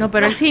 Muy bien. No,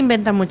 pero él sí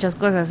inventa muchas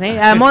cosas,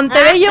 A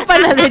Montebello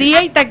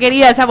Panadería y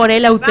Taquería. Saborea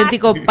el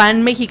auténtico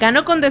pan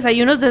mexicano con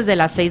desayunos desde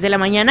las 6 de la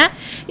mañana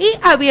y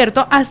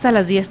abierto hasta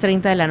las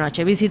 10:30 de la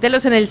noche.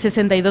 Visítelos en el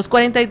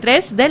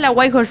 6243 de la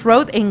White Horse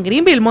Road en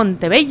Greenville,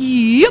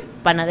 Montebello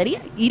Panadería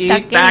y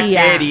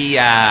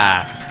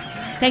Taquería.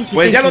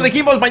 Pues ya lo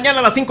dijimos, mañana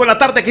a las 5 de la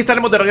tarde aquí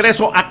estaremos de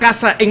regreso a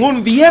casa en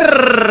un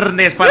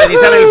viernes para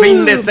iniciar el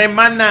fin de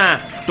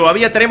semana.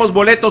 Todavía tenemos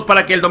boletos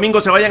para que el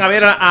domingo se vayan a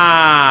ver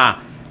a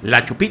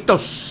la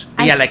Chupitos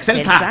y a la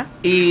Excelsa.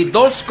 Y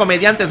 2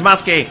 comediantes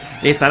más que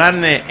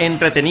estarán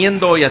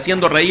entreteniendo y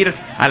haciendo reír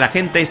a la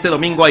gente este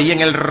domingo ahí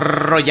en el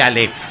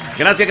Royale.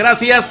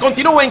 Gracias.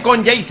 Continúen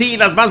con Jay-Z,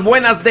 las más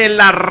buenas de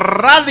la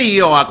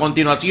radio. A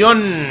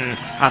continuación,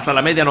 hasta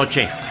la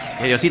medianoche.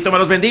 Que Diosito me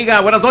los bendiga.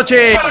 Buenas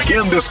noches. Para que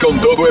andes con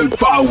todo el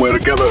power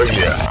cada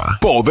día.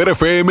 Poder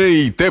FM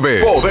y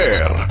TV.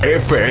 Poder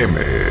FM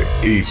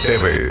y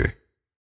TV.